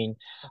 13.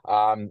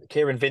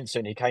 Kieran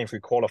Vincent, who came through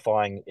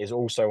qualifying, is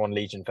also on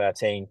Legion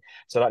 13.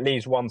 So that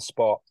leaves one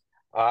spot.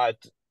 Uh,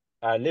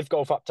 Live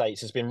Golf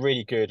Updates has been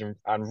really good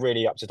and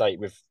really up to date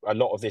with a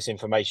lot of this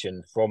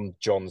information from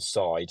John's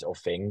side of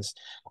things.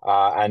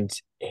 And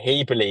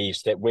he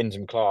believes that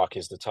Wyndham Clark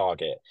is the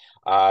target.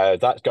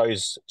 That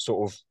goes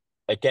sort of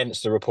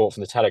against the report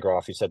from the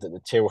Telegraph, who said that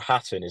the Till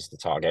Hatton is the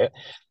target.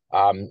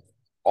 Um,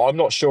 I'm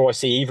not sure I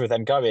see either of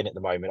them going at the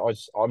moment.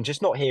 I'm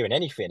just not hearing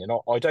anything, and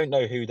I don't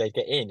know who they'd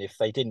get in if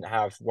they didn't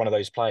have one of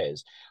those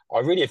players. I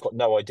really have got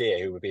no idea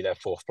who would be their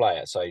fourth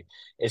player. So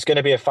it's going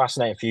to be a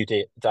fascinating few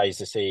days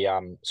to see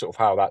sort of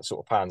how that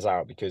sort of pans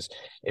out. Because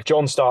if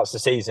John starts the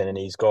season and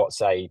he's got,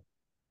 say,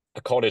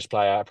 a college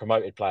player, a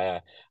promoted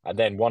player, and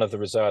then one of the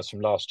reserves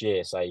from last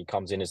year, say, he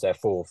comes in as their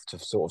fourth to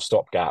sort of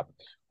stopgap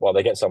while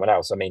they get someone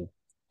else. I mean,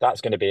 that's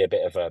going to be a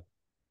bit of a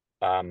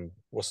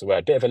what's the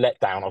word? Bit of a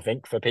letdown, I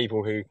think, for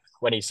people who,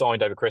 when he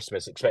signed over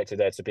Christmas, expected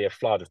there to be a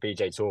flood of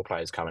PGA Tour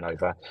players coming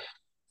over.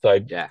 So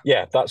Yeah.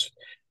 yeah, that's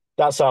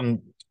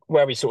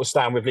where we sort of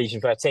stand with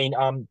Legion 13.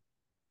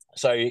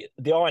 So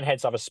the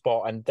Ironheads have a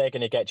spot, and they're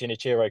going to get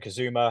Junichiro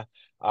Kazuma.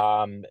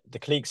 The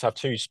Cliques have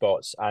two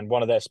spots, and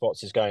one of their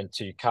spots is going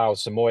to Kyle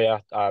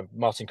Samoya.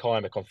 Martin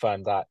Keimer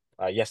confirmed that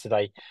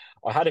yesterday.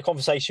 I had a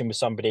conversation with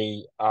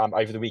somebody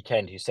over the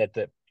weekend who said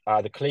that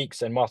the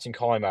Cliques and Martin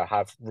Keimer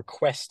have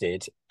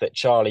requested that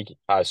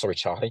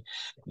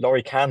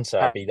Laurie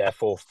Cantor be their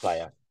fourth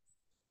player.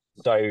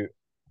 So,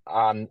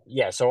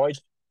 yeah, so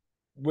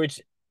would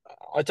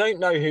I don't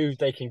know who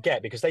they can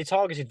get, because they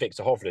targeted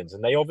Victor Hovland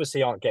and they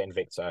obviously aren't getting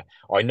Victor.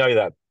 I know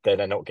that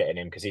they're not getting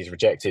him because he's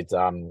rejected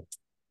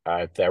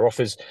their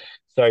offers.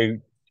 So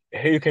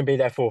who can be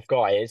their fourth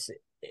guy?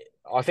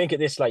 I think at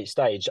this late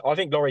stage, I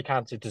think Laurie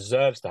Cantor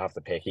deserves to have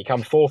the pick. He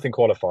came fourth in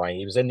qualifying.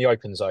 He was in the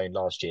open zone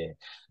last year.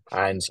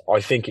 And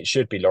I think it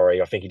should be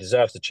Laurie. I think he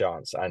deserves the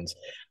chance. And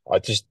I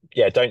just,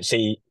 yeah, don't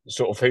see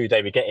sort of who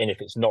they would get in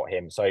if it's not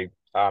him. So,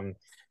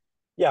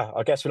 yeah,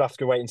 I guess we'll have to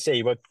go wait and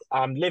see. But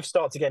Live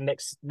starts again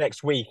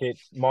next week at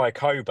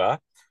Mayakoba.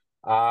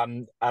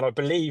 And I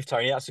believe,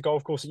 Tony, that's the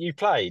golf course that you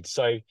played.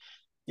 So,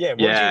 yeah, what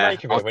did you Yeah.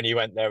 make of it when you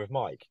went there with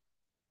Mike?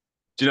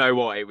 Do you know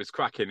what? It was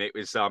cracking. It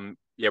was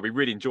yeah, we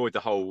really enjoyed the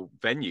whole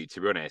venue,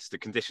 to be honest. The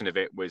condition of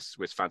it was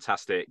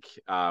fantastic.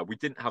 We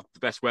didn't have the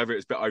best weather. It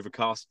was a bit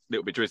overcast, a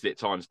little bit drizzly at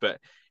times, but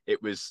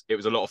it was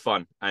a lot of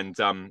fun. And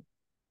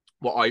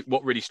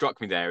what really struck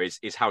me there is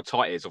how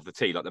tight it is off the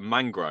tee. Like the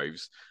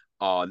mangroves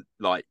are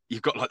like,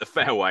 you've got like the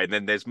fairway, and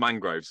then there's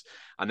mangroves,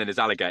 and then there's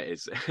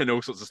alligators and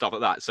all sorts of stuff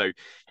like that. So,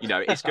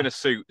 it's going to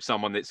suit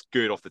someone that's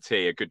good off the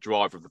tee, a good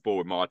driver of the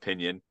ball, in my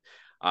opinion.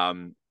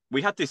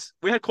 We had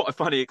quite a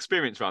funny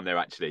experience around there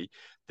actually.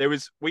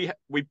 We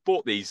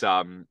bought these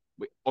on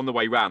the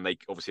way round. They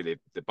obviously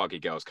the buggy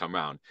girls come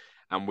round,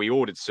 and we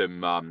ordered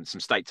some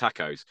steak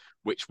tacos,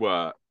 which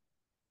were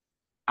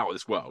out of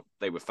this world.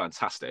 They were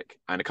fantastic,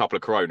 and a couple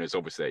of Coronas,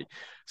 obviously.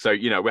 So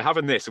we're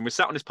having this, and we're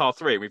sat on this par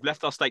three, and we've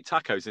left our steak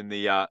tacos in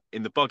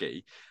the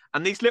buggy,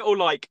 and these little,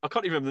 like, I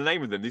can't even remember the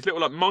name of them. These little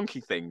like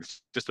monkey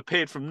things just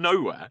appeared from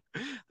nowhere.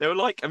 They were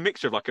like a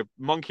mixture of like a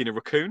monkey and a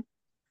raccoon,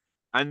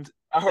 and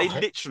All they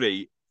right.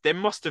 literally there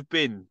must have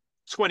been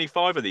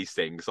 25 of these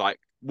things like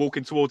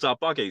walking towards our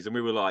buggies, and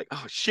we were like,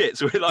 oh shit.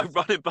 So we're like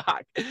running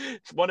back.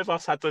 One of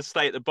us had to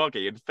stay at the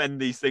buggy and fend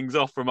these things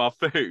off from our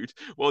food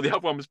while the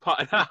other one was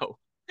putting out.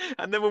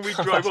 And then when we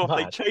drove That's off,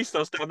 they mad. chased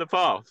us down the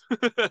path.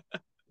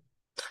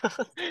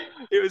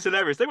 It was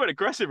hilarious. They weren't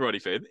aggressive or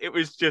anything. It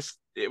was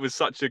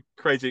such a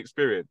crazy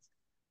experience.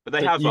 But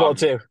they So have you got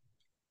to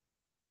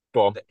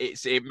go on.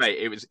 it's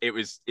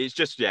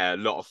just a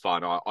lot of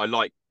fun. I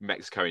like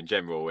Mexico in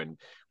general, and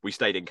we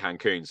stayed in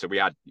Cancun, so we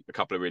had a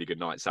couple of really good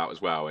nights out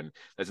as well. And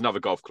there's another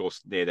golf course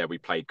near there we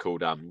played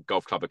called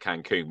Golf Club of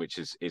Cancun, which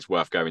is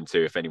worth going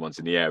to if anyone's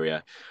in the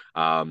area.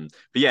 But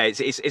yeah,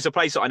 it's a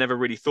place that I never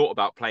really thought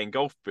about playing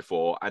golf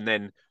before, and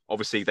then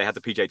obviously they had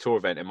the PGA Tour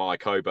event in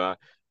Mayakoba.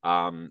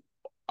 I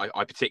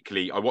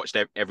watched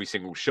every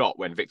single shot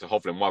when Victor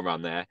Hovland won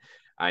around there.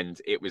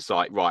 And it was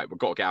like, right, we've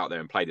got to get out there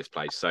and play this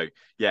place. So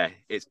yeah,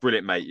 it's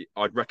brilliant, mate.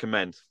 I'd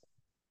recommend.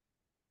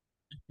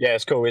 Yeah,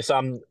 it's cool. It's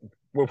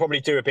we'll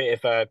probably do a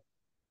bit of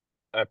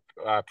a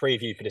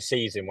preview for the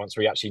season once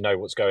we actually know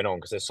what's going on,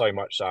 because there's so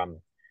much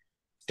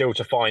still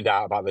to find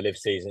out about the live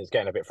season. It's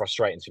getting a bit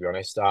frustrating, to be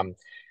honest.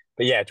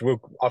 But yeah,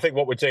 I think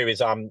what we'll do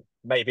is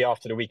maybe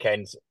after the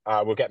weekend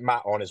we'll get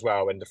Matt on as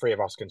well, and the three of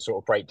us can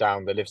sort of break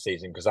down the live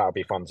season, because that'll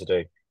be fun to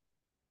do.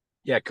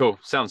 Yeah, cool.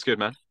 Sounds good,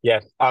 man.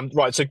 Yeah.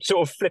 Right. So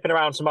sort of flipping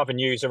around some other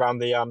news around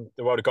the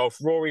world of golf.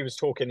 Rory was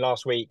talking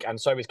last week, and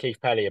so was Keith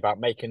Pelly,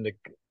 about making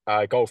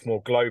the golf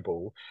more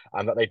global,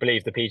 and that they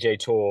believe the PGA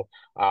Tour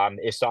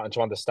is starting to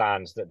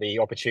understand that the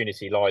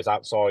opportunity lies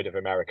outside of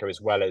America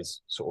as well as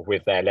sort of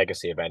with their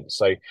legacy events.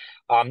 So,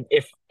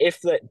 if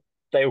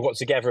they all got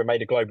together and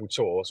made a global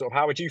tour, sort of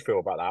how would you feel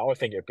about that? I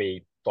think it'd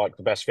be like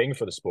the best thing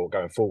for the sport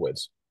going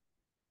forwards.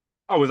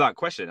 Oh, without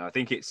question. I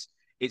think it's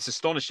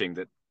astonishing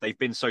that they've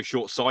been so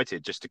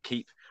short-sighted just to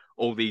keep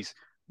all these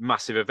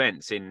massive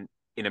events in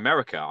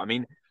America. I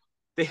mean,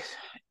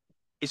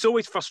 it's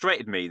always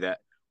frustrated me that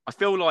I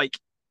feel like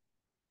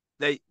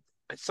they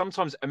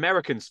sometimes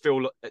Americans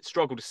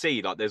struggle to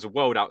see like there's a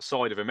world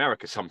outside of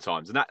America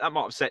sometimes, and that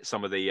might upset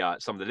some of the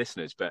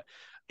listeners. But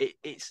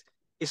it's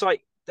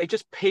like they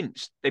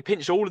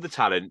pinched all of the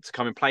talent to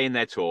come and play in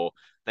their tour.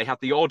 They have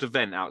the odd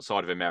event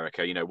outside of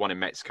America, one in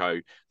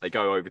Mexico. They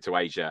go over to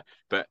Asia,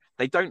 but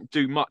they don't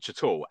do much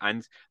at all.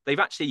 And they've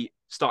actually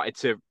started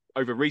to,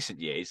 over recent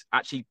years,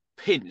 actually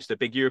pinch the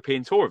big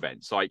European tour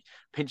events, like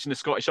pinching the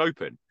Scottish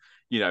Open,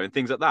 and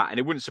things like that. And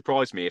it wouldn't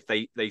surprise me if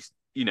they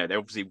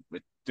obviously were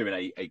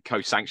doing a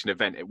co-sanctioned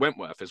event at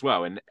Wentworth as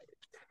well. And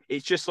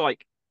it's just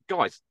like,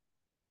 guys,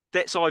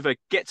 let's either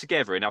get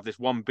together and have this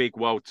one big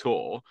world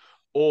tour,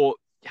 or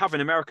have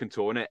an American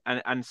tour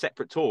and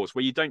separate tours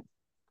where you don't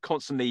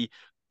constantly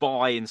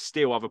buy and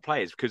steal other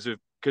players because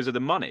of the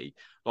money.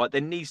 Like,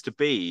 there needs to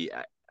be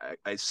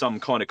some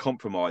kind of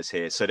compromise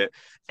here so that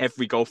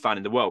every golf fan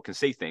in the world can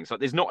see things.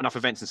 Like, there's not enough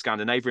events in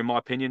Scandinavia, in my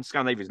opinion.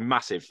 Scandinavia is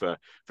massive for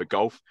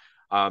golf.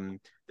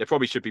 There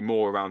probably should be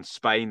more around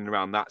Spain and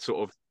around that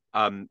sort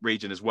of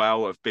region as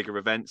well, of bigger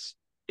events.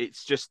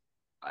 It's just,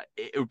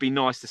 it would be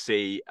nice to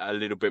see a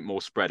little bit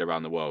more spread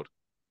around the world.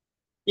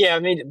 Yeah, I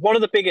mean, one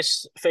of the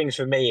biggest things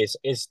for me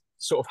is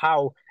sort of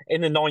how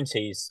in the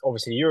 90s,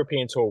 obviously the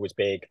European Tour was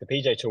big, the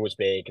PGA Tour was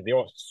big, the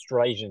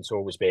Australian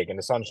Tour was big, and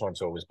the Sunshine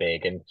Tour was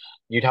big. And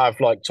you'd have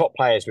like top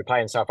players would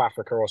play in South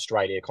Africa,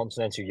 Australia,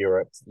 continental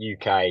Europe,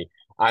 UK,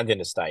 and in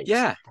the States.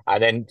 Yeah.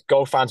 And then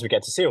golf fans would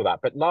get to see all that.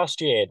 But last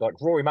year, like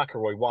Rory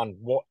McIlroy won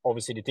what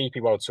obviously the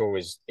DP World Tour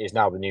is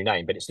now the new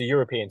name, but it's the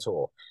European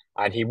Tour.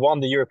 And he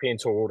won the European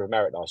Tour Order of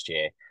Merit last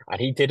year. And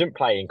he didn't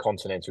play in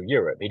continental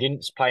Europe. He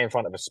didn't play in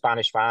front of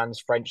Spanish fans,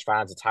 French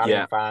fans,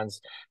 Italian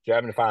fans,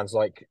 German fans.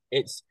 Like,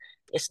 it's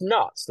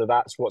nuts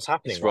that's what's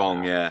happening It's right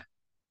wrong, now. yeah.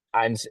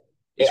 And it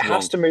It's has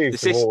wrong. to move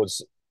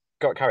towards.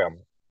 Go, carry on.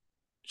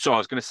 So I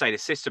was going to say the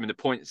system and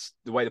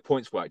the way the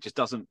points work just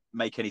doesn't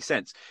make any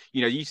sense.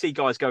 You see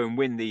guys go and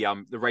win the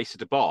race to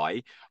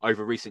Dubai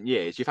over recent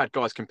years. You've had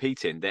guys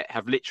competing that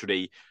have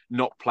literally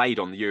not played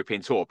on the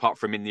European Tour, apart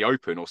from in the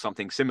Open or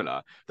something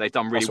similar. They've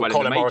done really That's what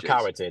well in the Colin majors.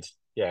 Morikawa did.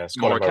 Yeah, it's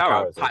Colin Morikawa,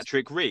 Morikawa did.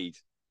 Patrick Reed,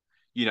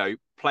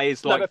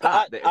 players No, like but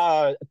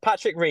that.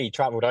 Patrick Reed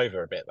travelled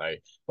over a bit though.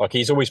 Like,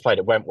 he's always played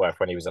at Wentworth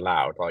when he was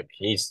allowed. Like,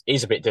 he's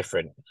a bit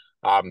different.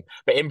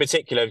 But in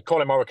particular,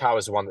 Colin Morikawa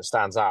is the one that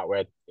stands out,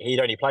 where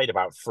he'd only played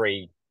about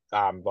three,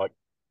 like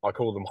I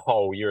call them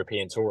whole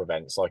European Tour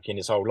events, like in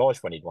his whole life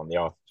when he'd won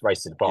the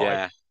race to Dubai.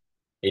 Yeah.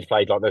 He'd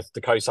played like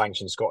the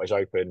co-sanctioned Scottish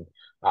Open,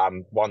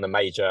 won the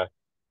major,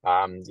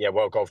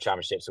 World Golf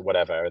Championships or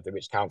whatever,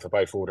 which count for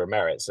both Order of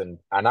Merits, and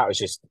that was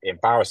just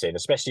embarrassing,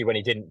 especially when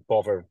he didn't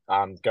bother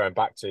going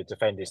back to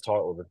defend his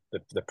title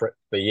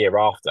the year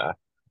after.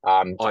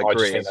 I I just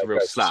agree. think It's a that real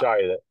goes to slap. show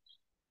that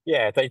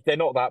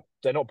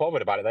they're not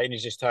bothered about it. They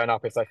just turn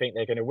up if they think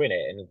they're going to win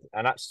it,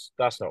 and that's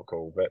not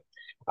cool. But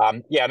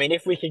I mean,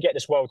 if we can get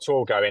this world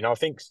tour going, I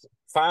think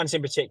fans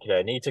in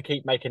particular need to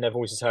keep making their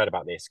voices heard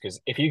about this, because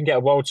if you can get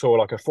a world tour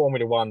like a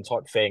Formula One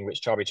type thing,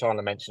 which Charlie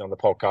Chandler mentioned on the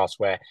podcast,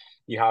 where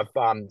you have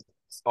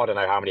I don't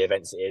know how many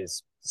events it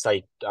is,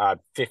 say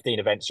 15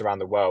 events around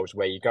the world,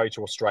 where you go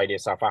to Australia,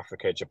 South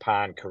Africa,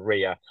 Japan,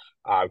 Korea,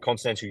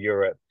 continental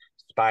Europe,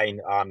 Spain,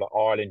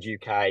 Ireland,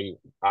 UK,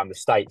 the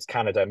States,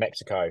 Canada,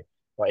 Mexico.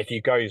 Like if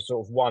you go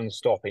sort of one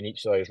stop in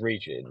each of those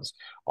regions,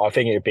 I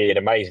think it would be an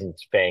amazing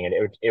thing, and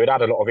it would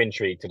add a lot of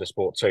intrigue to the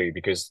sport too,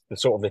 because the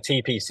sort of the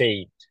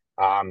TPC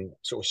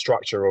sort of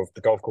structure of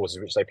the golf courses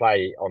which they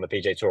play on the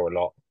PGA Tour a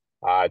lot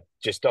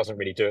just doesn't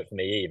really do it for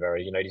me either.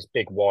 You know, these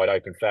big wide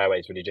open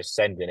fairways where you're just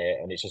sending it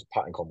and it's just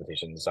putting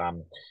competitions.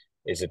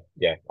 Is a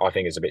yeah, I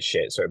think is a bit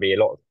shit. So it'd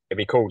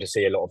be cool to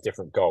see a lot of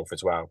different golf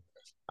as well.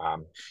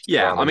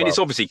 Yeah, Around I the mean, it's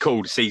world. obviously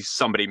cool to see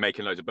somebody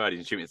making loads of birdies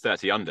and shooting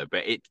 30 under,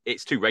 but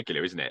it's too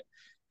regular, isn't it?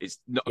 It's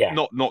not Yeah,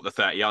 not not the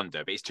 30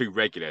 under, but it's too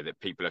regular that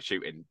people are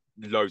shooting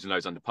loads and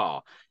loads under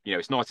par. You know,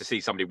 it's nice to see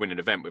somebody win an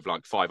event with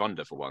like 5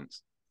 under for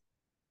once.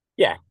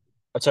 yeah,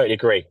 I totally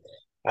agree.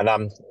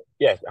 And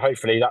yeah,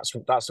 hopefully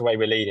that's the way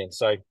we're leading.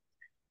 So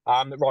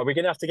right, we're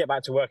gonna have to get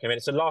back to work in a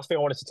minute. So last thing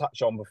I wanted to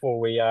touch on before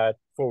we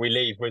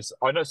leave was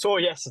saw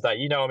yesterday.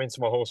 You know, I'm into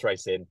my horse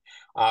racing.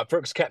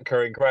 Brooks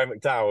Koepka and Graham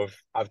McDowell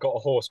have got a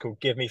horse called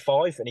Give Me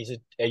Five, and he's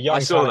a I young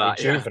saw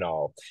talented that. Yeah,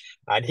 juvenile,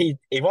 and he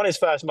won his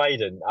first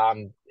maiden,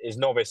 his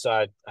novice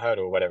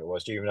hurdle, whatever it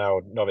was,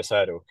 juvenile novice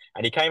hurdle,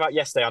 and he came out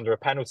yesterday under a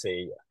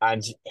penalty,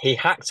 and he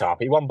hacked up.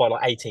 He won by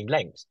like 18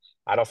 lengths,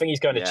 and I think he's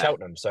going to yeah.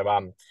 Cheltenham. So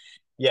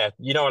yeah,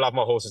 you know I love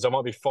my horses. I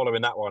might be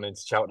following that one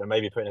into Cheltenham,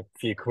 maybe putting a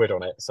few quid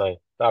on it. So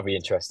that'll be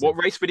interesting.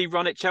 What race would he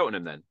run at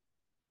Cheltenham then?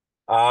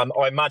 I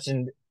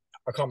imagine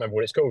I can't remember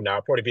what it's called now.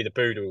 It'll probably be the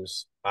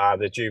Boodles,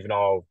 the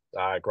juvenile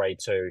grade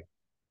two,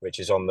 which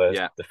is on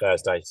Yeah. the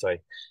Thursday. So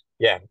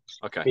yeah,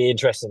 Okay. be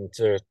interesting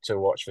to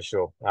watch for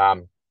sure.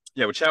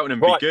 Yeah, well,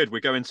 Cheltenham would be Right, good.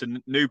 We're going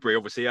to Newbury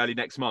obviously early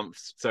next month,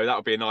 so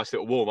that'll be a nice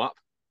little warm up.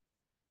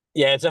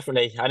 yeah,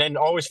 definitely. And then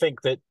I always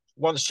think that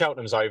once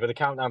Cheltenham's over, the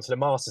countdown to the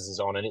Masters is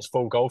on, and it's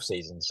full golf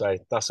season. So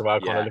that's the way I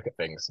kind of Yeah, look at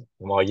things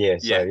in my year.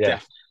 So yeah, yeah,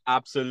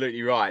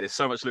 absolutely right. There's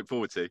so much to look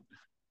forward to.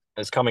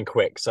 it's coming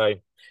quick. So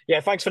yeah,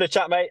 thanks for the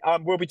chat, mate.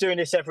 We'll be doing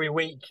this every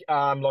week.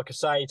 Like I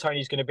say,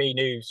 Tony's going to be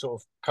new sort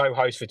of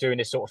co-host for doing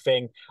this sort of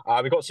thing.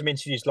 We've got some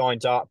interviews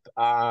lined up.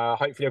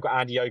 Hopefully, I've got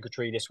Andy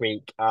Ogletree this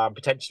week.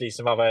 Potentially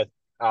some other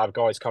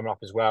guys coming up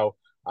as well.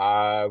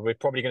 We're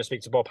probably going to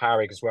speak to Bob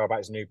Harrig as well about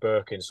his new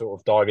book and sort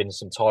of dive into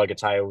some Tiger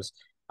Tales.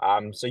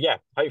 So yeah,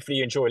 hopefully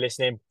you enjoy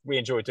listening. We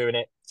enjoy doing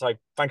it. So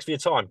thanks for your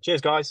time.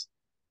 Cheers, guys.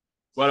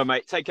 Well,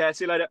 mate, take care.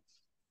 See you later.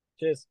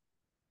 Cheers.